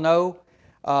thought, well, no,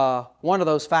 one of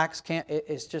those facts can't.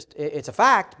 It's a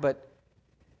fact, but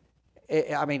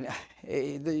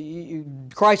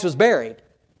Christ was buried.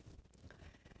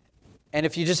 And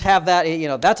if you just have that,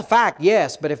 that's a fact,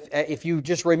 yes. But if you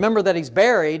just remember that He's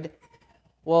buried,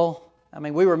 well,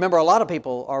 we remember a lot of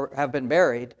people have been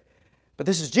buried. But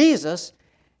this is Jesus.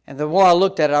 And the more I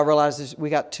looked at it, I realized we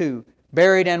got two.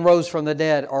 Buried and rose from the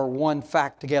dead are one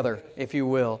fact together, if you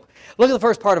will. Look at the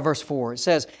first part of verse 4. It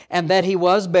says, and that He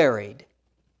was buried,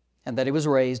 and that He was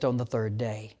raised on the third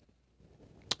day.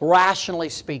 Rationally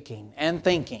speaking and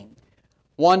thinking,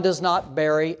 one does not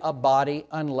bury a body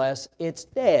unless it's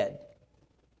dead.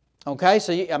 Okay,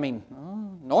 so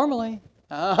normally.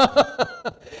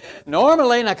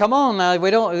 Normally, now come on, now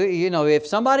we don't, if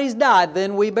somebody's died,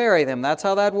 then we bury them. That's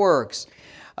how that works.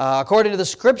 According to the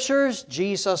Scriptures,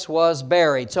 Jesus was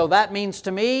buried. So that means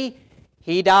to me,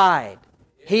 He died.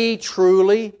 He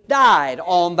truly died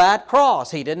on that cross.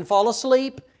 He didn't fall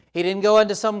asleep. He didn't go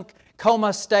into some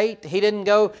coma state. He didn't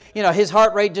go, His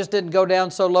heart rate just didn't go down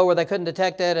so low where they couldn't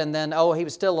detect it and then, He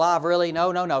was still alive, really?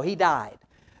 No. He died.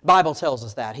 The Bible tells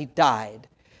us that. He died.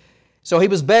 So He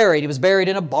was buried. He was buried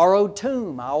in a borrowed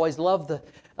tomb. I always love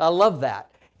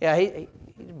that. Yeah, He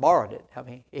borrowed it.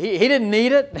 He didn't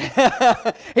need it.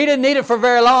 He didn't need it for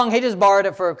very long. He just borrowed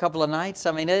it for a couple of nights.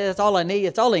 It's all I need.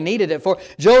 It's all He needed it for.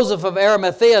 Joseph of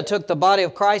Arimathea took the body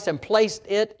of Christ and placed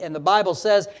it, and the Bible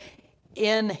says,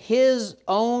 in his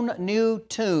own new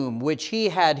tomb, which he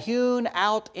had hewn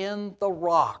out in the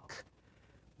rock.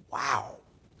 Wow.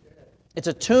 It's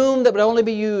a tomb that would only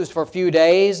be used for a few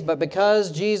days, but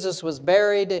because Jesus was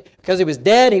buried, because He was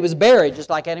dead, He was buried just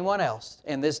like anyone else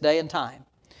in this day and time.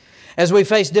 As we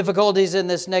face difficulties in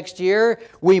this next year,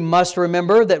 we must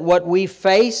remember that what we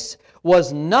face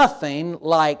was nothing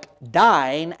like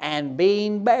dying and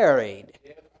being buried.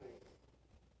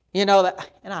 And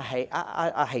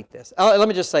I hate this. Let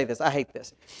me just say this. I hate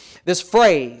this. This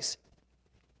phrase,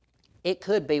 it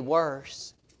could be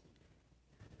worse.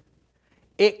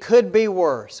 It could be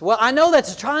worse. Well, I know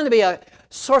that's trying to be a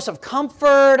source of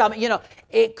comfort.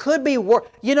 It could be worse.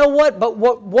 You know what? But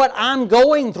what I'm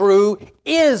going through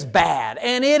is bad,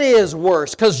 and it is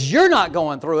worse because you're not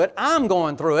going through it. I'm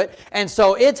going through it, and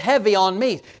so it's heavy on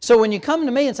me. So when you come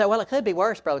to me and say, well, it could be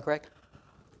worse, Brother Craig.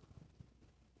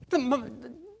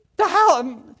 The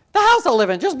house I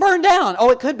live in just burned down. Oh,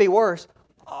 it could be worse.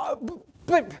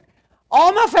 But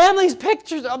all my family's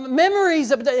pictures,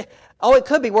 memories of... Oh, it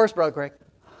could be worse, Brother Craig.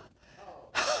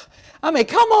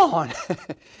 Come on.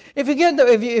 If you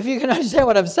can understand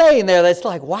what I'm saying there, that's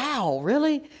like, wow,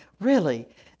 really? Really?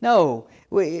 No.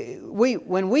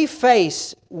 When we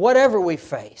face whatever we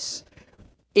face,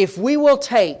 if we will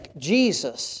take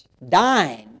Jesus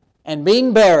dying and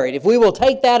being buried, if we will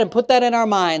take that and put that in our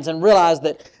minds and realize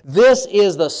that this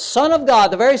is the Son of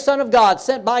God, the very Son of God,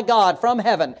 sent by God from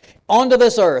heaven onto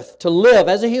this earth to live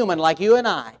as a human like you and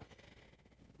I,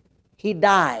 He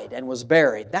died and was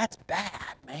buried. That's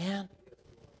bad, man.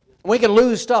 We can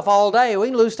lose stuff all day. We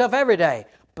can lose stuff every day.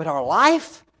 But our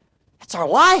life, it's our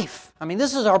life.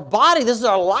 This is our body. This is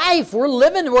our life.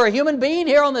 We're a human being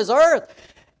here on this earth.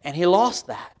 And He lost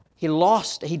that. He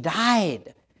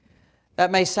died. That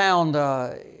may sound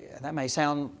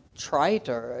trite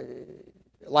or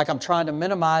like I'm trying to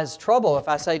minimize trouble if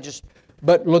I say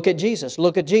but look at Jesus,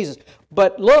 look at Jesus.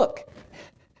 But look,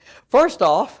 first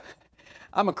off,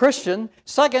 I'm a Christian.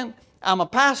 Second, I'm a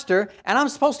pastor, and I'm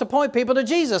supposed to point people to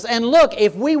Jesus. And look,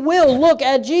 if we will look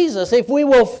at Jesus, if we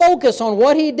will focus on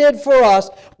what He did for us,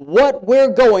 what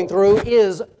we're going through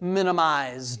is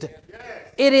minimized.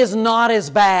 It is not as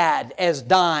bad as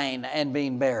dying and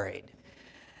being buried.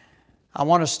 I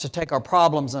want us to take our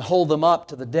problems and hold them up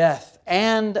to the death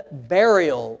and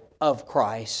burial of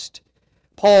Christ.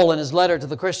 Paul, in his letter to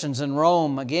the Christians in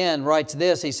Rome, again writes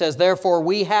this. He says, "Therefore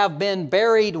we have been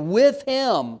buried with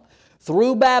Him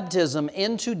through baptism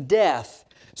into death,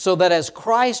 so that as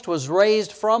Christ was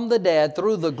raised from the dead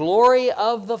through the glory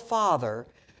of the Father,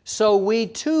 so we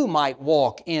too might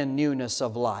walk in newness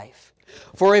of life.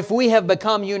 For if we have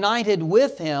become united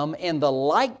with Him in the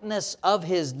likeness of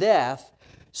His death,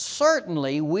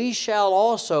 certainly we shall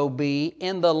also be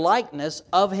in the likeness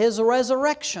of His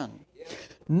resurrection.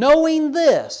 Knowing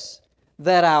this,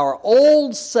 that our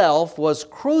old self was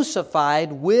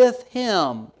crucified with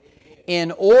Him,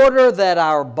 in order that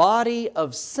our body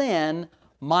of sin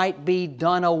might be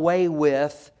done away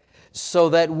with, so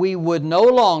that we would no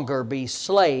longer be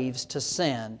slaves to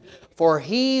sin. For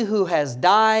he who has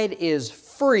died is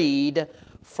freed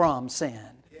from sin."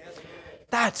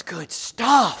 That's good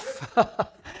stuff.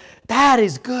 That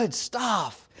is good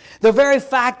stuff. The very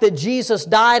fact that Jesus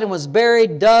died and was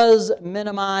buried does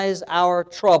minimize our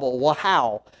trouble. Well,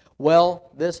 how? Well,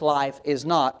 this life is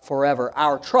not forever.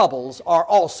 Our troubles are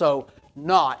also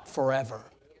not forever.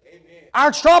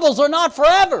 Our troubles are not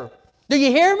forever. Do you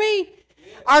hear me?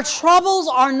 Our troubles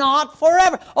are not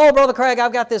forever. Oh, Brother Craig,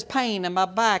 I've got this pain in my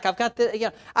back. I've got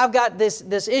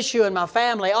this issue in my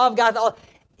family.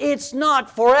 It's not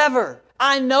forever.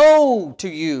 I know to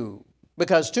you,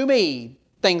 because to me,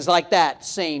 things like that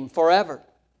seem forever.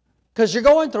 Because you're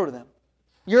going through them.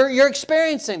 You're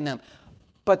experiencing them.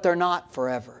 But they're not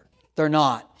forever. They're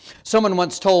not. Someone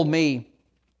once told me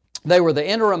they were the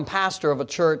interim pastor of a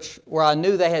church where I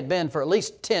knew they had been for at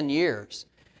least 10 years.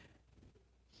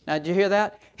 Now, did you hear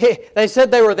that? They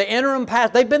said they were the interim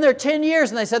pastor. They'd been there 10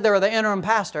 years and they said they were the interim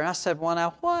pastor. And I said, well,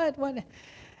 now, what?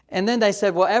 And then they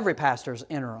said, well, every pastor's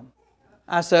interim.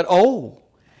 I said, oh,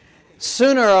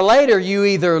 sooner or later you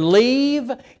either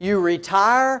leave, you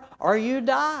retire, or you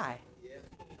die.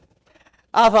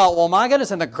 I thought, well, my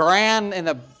goodness, in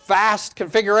the vast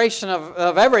configuration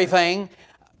of everything,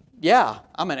 yeah,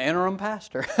 I'm an interim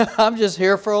pastor. I'm just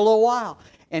here for a little while.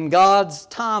 In God's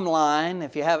timeline,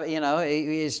 if you have,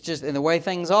 it's just in the way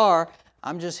things are,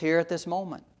 I'm just here at this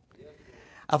moment.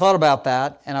 I thought about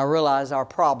that, and I realized our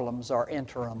problems are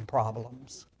interim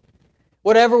problems.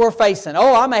 Whatever we're facing,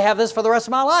 oh, I may have this for the rest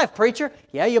of my life, preacher.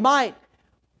 Yeah, you might.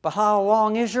 But how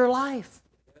long is your life?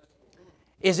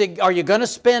 Are you going to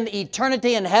spend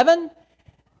eternity in heaven?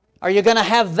 Are you going to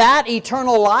have that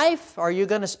eternal life? Or are you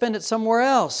going to spend it somewhere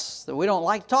else that we don't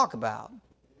like to talk about?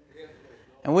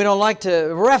 And we don't like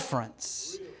to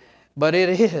reference. But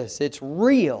it is. It's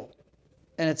real.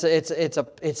 And it's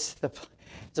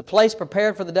a place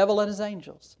prepared for the devil and his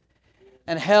angels.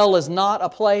 And hell is not a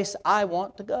place I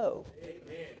want to go.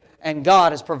 And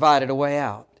God has provided a way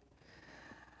out.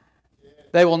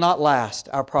 They will not last,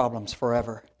 our problems,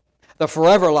 forever. The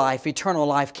forever life, eternal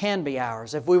life, can be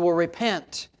ours if we will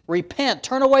repent,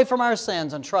 turn away from our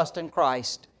sins and trust in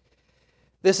Christ.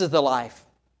 This is the life.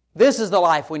 This is the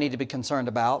life we need to be concerned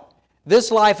about.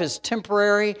 This life is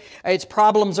temporary. Its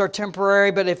problems are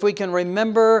temporary, but if we can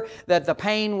remember that the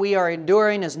pain we are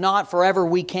enduring is not forever,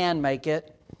 we can make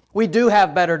it. We do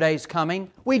have better days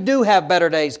coming. We do have better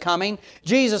days coming.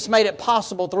 Jesus made it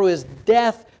possible through His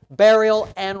death, burial,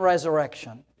 and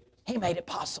resurrection. He made it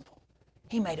possible.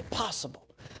 He made it possible.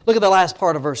 Look at the last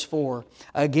part of verse 4.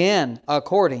 Again,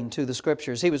 according to the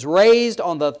Scriptures. He was raised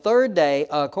on the third day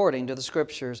according to the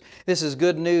Scriptures. This is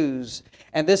good news.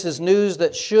 And this is news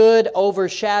that should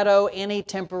overshadow any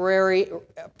temporary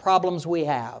problems we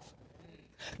have.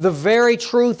 The very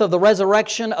truth of the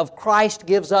resurrection of Christ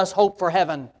gives us hope for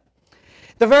heaven.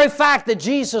 The very fact that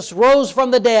Jesus rose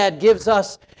from the dead gives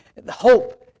us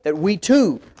hope that we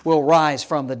too will rise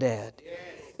from the dead.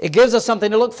 It gives us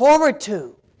something to look forward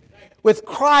to. With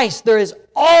Christ, there is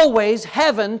always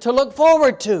heaven to look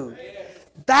forward to.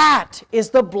 That is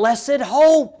the blessed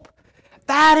hope.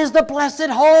 That is the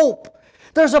blessed hope.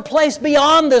 There's a place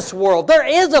beyond this world. There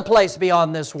is a place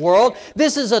beyond this world.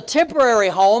 This is a temporary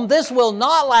home. This will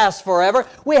not last forever.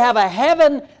 We have a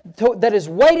heaven that is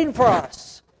waiting for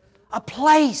us. A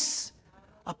place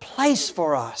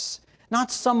for us. Not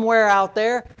somewhere out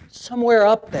there, somewhere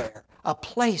up there. A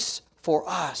place for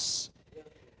us.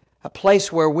 A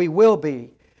place where we will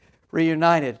be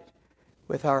reunited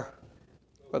with our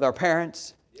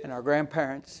parents and our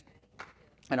grandparents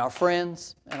and our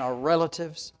friends and our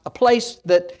relatives. A place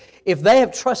that if they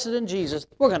have trusted in Jesus,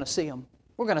 we're going to see them.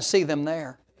 We're going to see them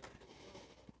there.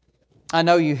 I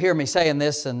know you hear me saying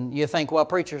this and you think, well,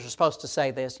 preachers are supposed to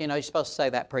say this. You know, you're supposed to say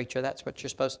that, preacher. That's what you're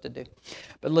supposed to do.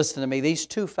 But listen to me. These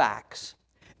two facts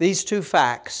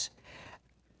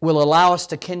will allow us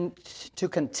to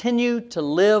continue to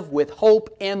live with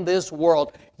hope in this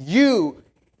world. You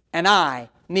and I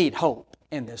need hope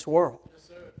in this world.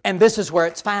 And this is where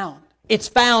it's found. It's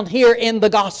found here in the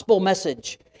gospel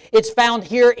message. It's found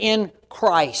here in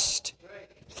Christ.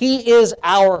 He is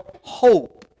our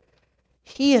hope.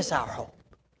 He is our hope.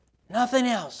 Nothing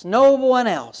else. No one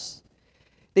else.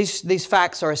 These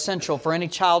facts are essential for any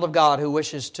child of God who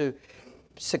wishes to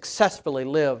successfully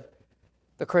live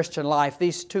the Christian life.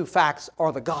 These two facts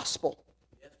are the gospel.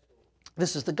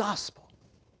 This is the gospel.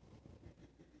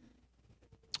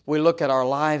 We look at our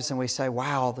lives and we say,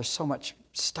 wow, there's so much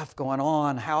stuff going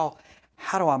on. How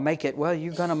do I make it? Well,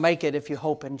 you're going to make it if you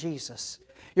hope in Jesus.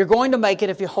 You're going to make it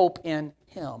if you hope in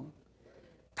Him.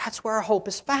 That's where our hope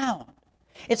is found.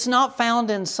 It's not found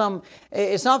in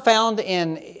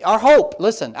our hope.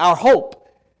 Listen, our hope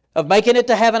of making it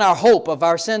to heaven, our hope of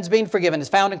our sins being forgiven is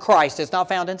found in Christ. It's not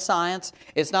found in science.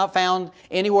 It's not found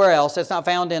anywhere else. It's not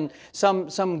found in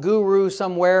some guru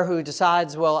somewhere who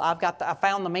decides, well, I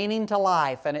found the meaning to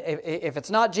life. And if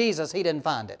it's not Jesus, he didn't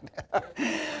find it.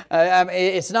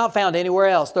 It's not found anywhere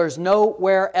else. There's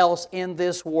nowhere else in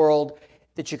this world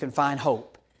that you can find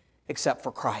hope except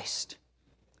for Christ.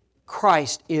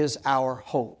 Christ is our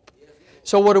hope.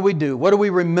 So what do we do? What do we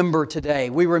remember today?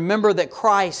 We remember that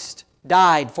Christ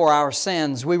died for our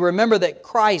sins. We remember that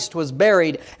Christ was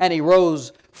buried and He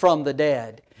rose from the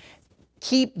dead.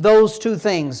 Keep those two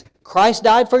things. Christ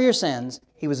died for your sins.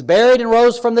 He was buried and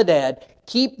rose from the dead.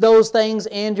 Keep those things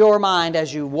in your mind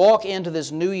as you walk into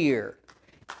this new year.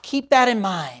 Keep that in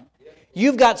mind.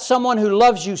 You've got someone who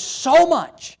loves you so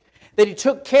much that He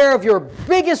took care of your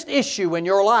biggest issue in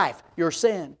your life, your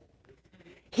sin.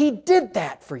 He did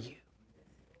that for you.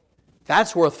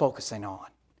 That's worth focusing on.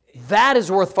 That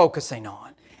is worth focusing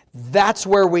on. That's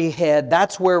where we head.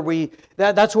 That's where we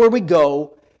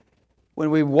go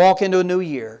when we walk into a new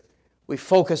year. We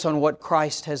focus on what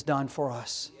Christ has done for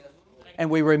us. And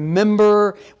we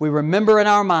remember in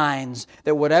our minds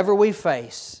that whatever we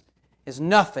face is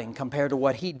nothing compared to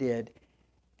what He did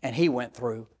and He went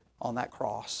through on that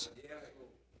cross.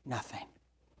 Nothing.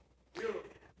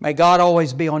 May God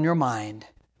always be on your mind.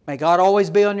 May God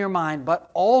always be on your mind, but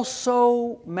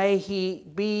also may He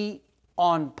be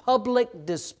on public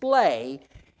display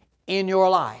in your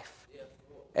life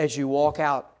as you walk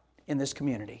out in this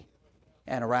community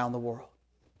and around the world.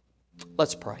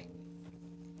 Let's pray.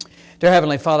 Dear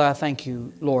Heavenly Father, I thank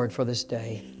You, Lord, for this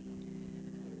day.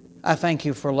 I thank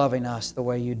You for loving us the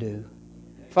way You do.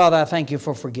 Father, I thank You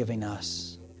for forgiving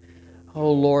us.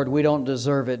 Oh Lord, we don't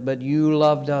deserve it, but You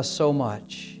loved us so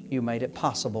much. You made it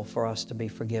possible for us to be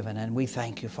forgiven, and we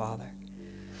thank You, Father.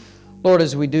 Lord,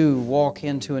 as we do walk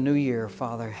into a new year,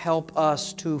 Father, help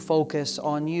us to focus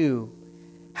on You.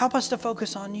 Help us to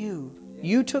focus on You.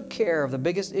 You took care of the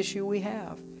biggest issue we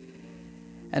have,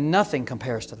 and nothing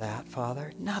compares to that,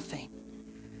 Father. Nothing.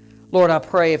 Lord, I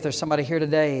pray if there's somebody here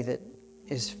today that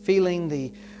is feeling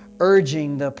the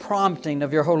urging, the prompting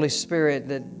of Your Holy Spirit,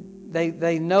 that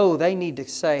they know they need to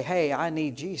say, hey, I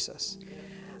need Jesus.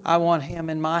 I want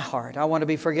Him in my heart. I want to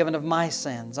be forgiven of my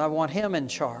sins. I want Him in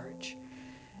charge.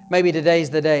 Maybe today's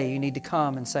the day you need to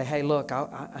come and say, hey, look,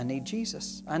 I need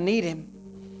Jesus. I need Him.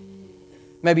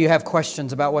 Maybe you have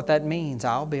questions about what that means.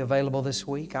 I'll be available this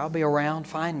week. I'll be around.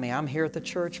 Find me. I'm here at the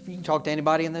church. You can talk to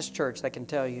anybody in this church that can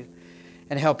tell you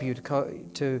and help you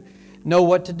to know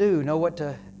what to do,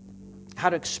 how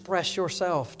to express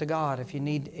yourself to God. If you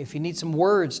need some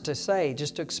words to say,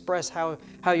 just to express how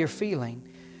you're feeling,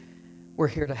 we're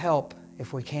here to help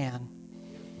if we can.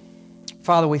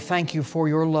 Father, we thank You for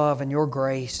Your love and Your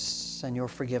grace and Your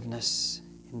forgiveness.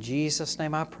 In Jesus'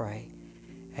 name I pray.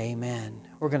 Amen.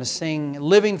 We're going to sing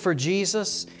Living for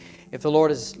Jesus. If the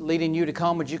Lord is leading you to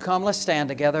come, would you come? Let's stand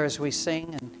together as we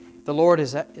sing. And if the Lord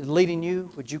is leading you,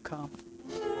 would you come?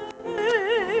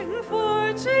 Living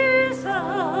for Jesus, a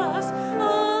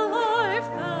life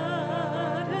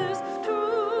that is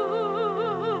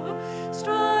true,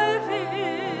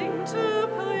 striving to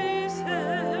please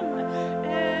Him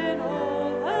in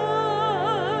all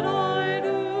that I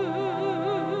do,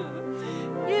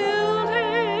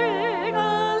 yielding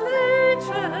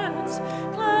allegiance,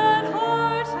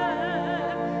 glad-hearted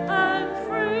and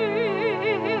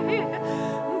free.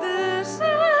 This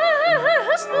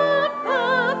is the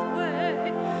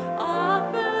pathway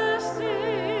of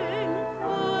blessing.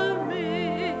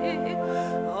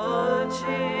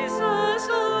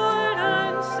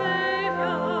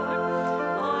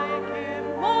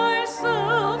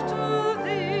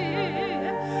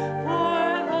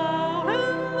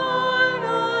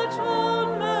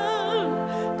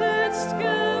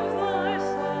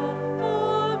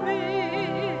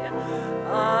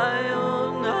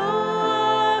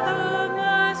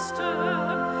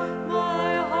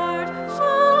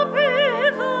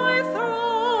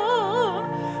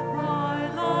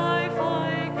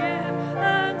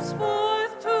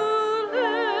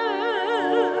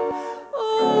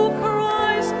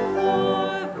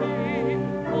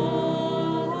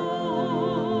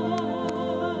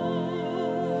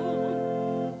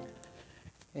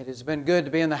 It has been good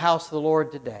to be in the house of the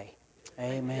Lord today.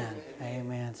 Amen.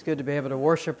 Amen. It's good to be able to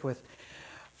worship with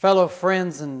fellow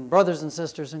friends and brothers and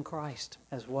sisters in Christ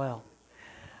as well.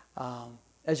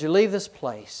 As you leave this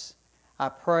place, I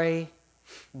pray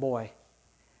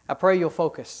you'll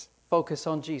focus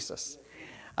on Jesus.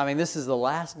 I mean, this is the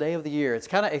last day of the year. It's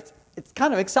kind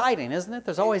of exciting, isn't it?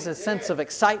 There's always a sense of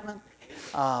excitement.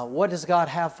 What does God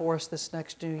have for us this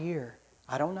next new year?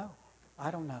 I don't know.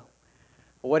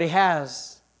 But what He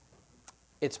has,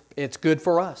 it's good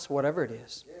for us, whatever it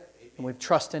is. And we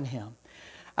trust in Him.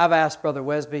 I've asked Brother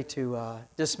Wesby to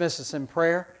dismiss us in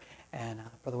prayer. And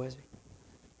Brother Wesby.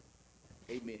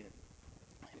 Amen.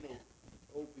 Amen.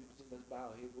 Old people, let's bow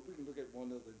here, but we can look at one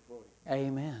another and pray.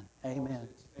 Amen. Amen.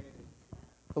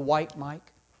 The white mic.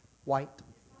 White.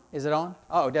 Is it on?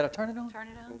 Oh, did I turn it on? Turn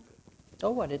it on.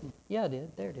 Oh, I didn't. Yeah, I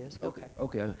did. There it is. Okay.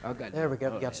 Okay, I got it. There we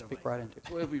go. You got to speak right into it.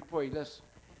 So as we pray, if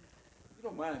you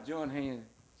don't mind, join hands,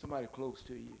 somebody close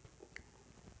to you.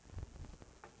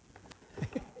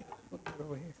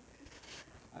 Over here.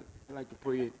 I like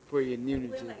to pray in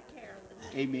unity.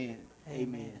 Amen.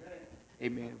 Amen.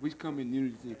 Amen. We come in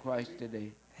unity in Christ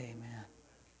today. Amen.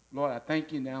 Lord, I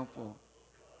thank you now for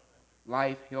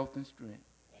life, health, and strength.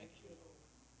 Thank you.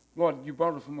 Lord, you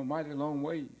brought us from a mighty long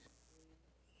ways.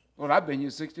 Lord, I've been here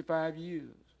 65 years.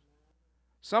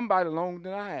 Somebody longer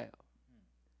than I have.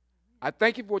 I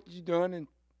thank you for what you've done in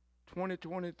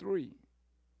 2023.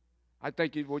 I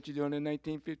thank you for what you've done in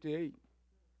 1958.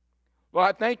 Lord,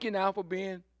 I thank you now for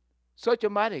being such a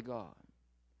mighty God.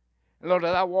 And Lord,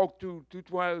 as I walk through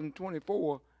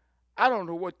 2024, I don't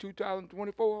know what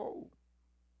 2024 holds.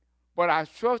 But I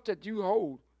trust that you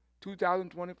hold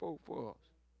 2024 for us.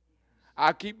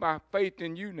 I keep my faith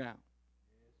in you now.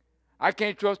 I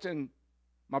can't trust in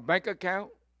my bank account.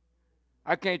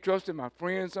 I can't trust in my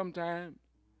friends sometimes.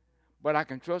 But I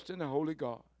can trust in the Holy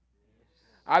God.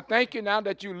 I thank you now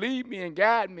that you lead me and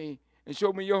guide me and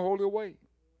show me your holy way.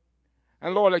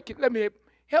 And Lord,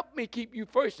 help me keep you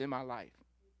first in my life.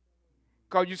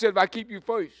 Because you said if I keep you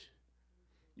first,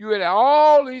 you add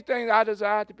all these things I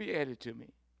desire to be added to me.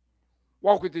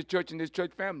 Walk with this church and this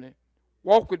church family.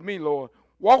 Walk with me, Lord.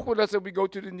 Walk with us as we go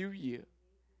to the new year.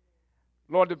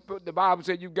 Lord, the Bible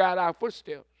said you guide our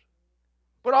footsteps,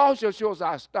 but also show us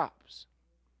our stops.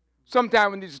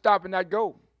 Sometimes we need to stop and not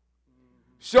go.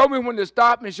 Show me when to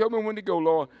stop and show me when to go,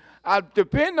 Lord. I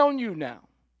depend on you now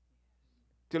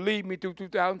to lead me through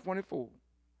 2024.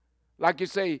 Like you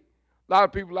say, a lot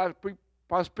of people like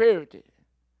prosperity,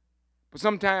 but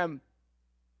sometimes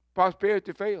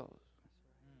prosperity fails.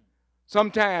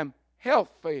 Sometimes health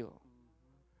fails.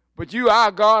 But you,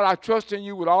 our God, I trust in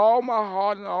you with all my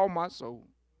heart and all my soul.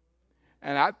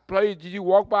 And I pray that you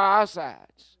walk by our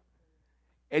sides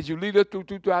as you lead us through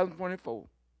 2024.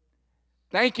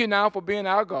 Thank you now for being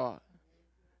our God.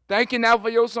 Thank you now for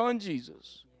your son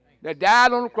Jesus that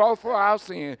died on the cross for our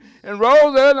sin and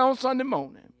rose early on Sunday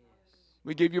morning.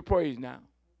 We give you praise now.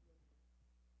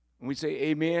 And we say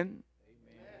amen,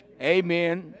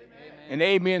 amen, and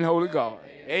amen, Holy God.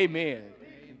 Amen.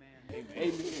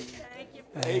 Amen.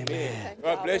 Amen.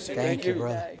 God bless you. Thank you,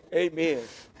 brother. Amen.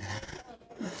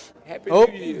 Happy Oh,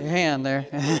 New Year. your hand there.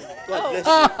 God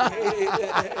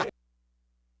bless you.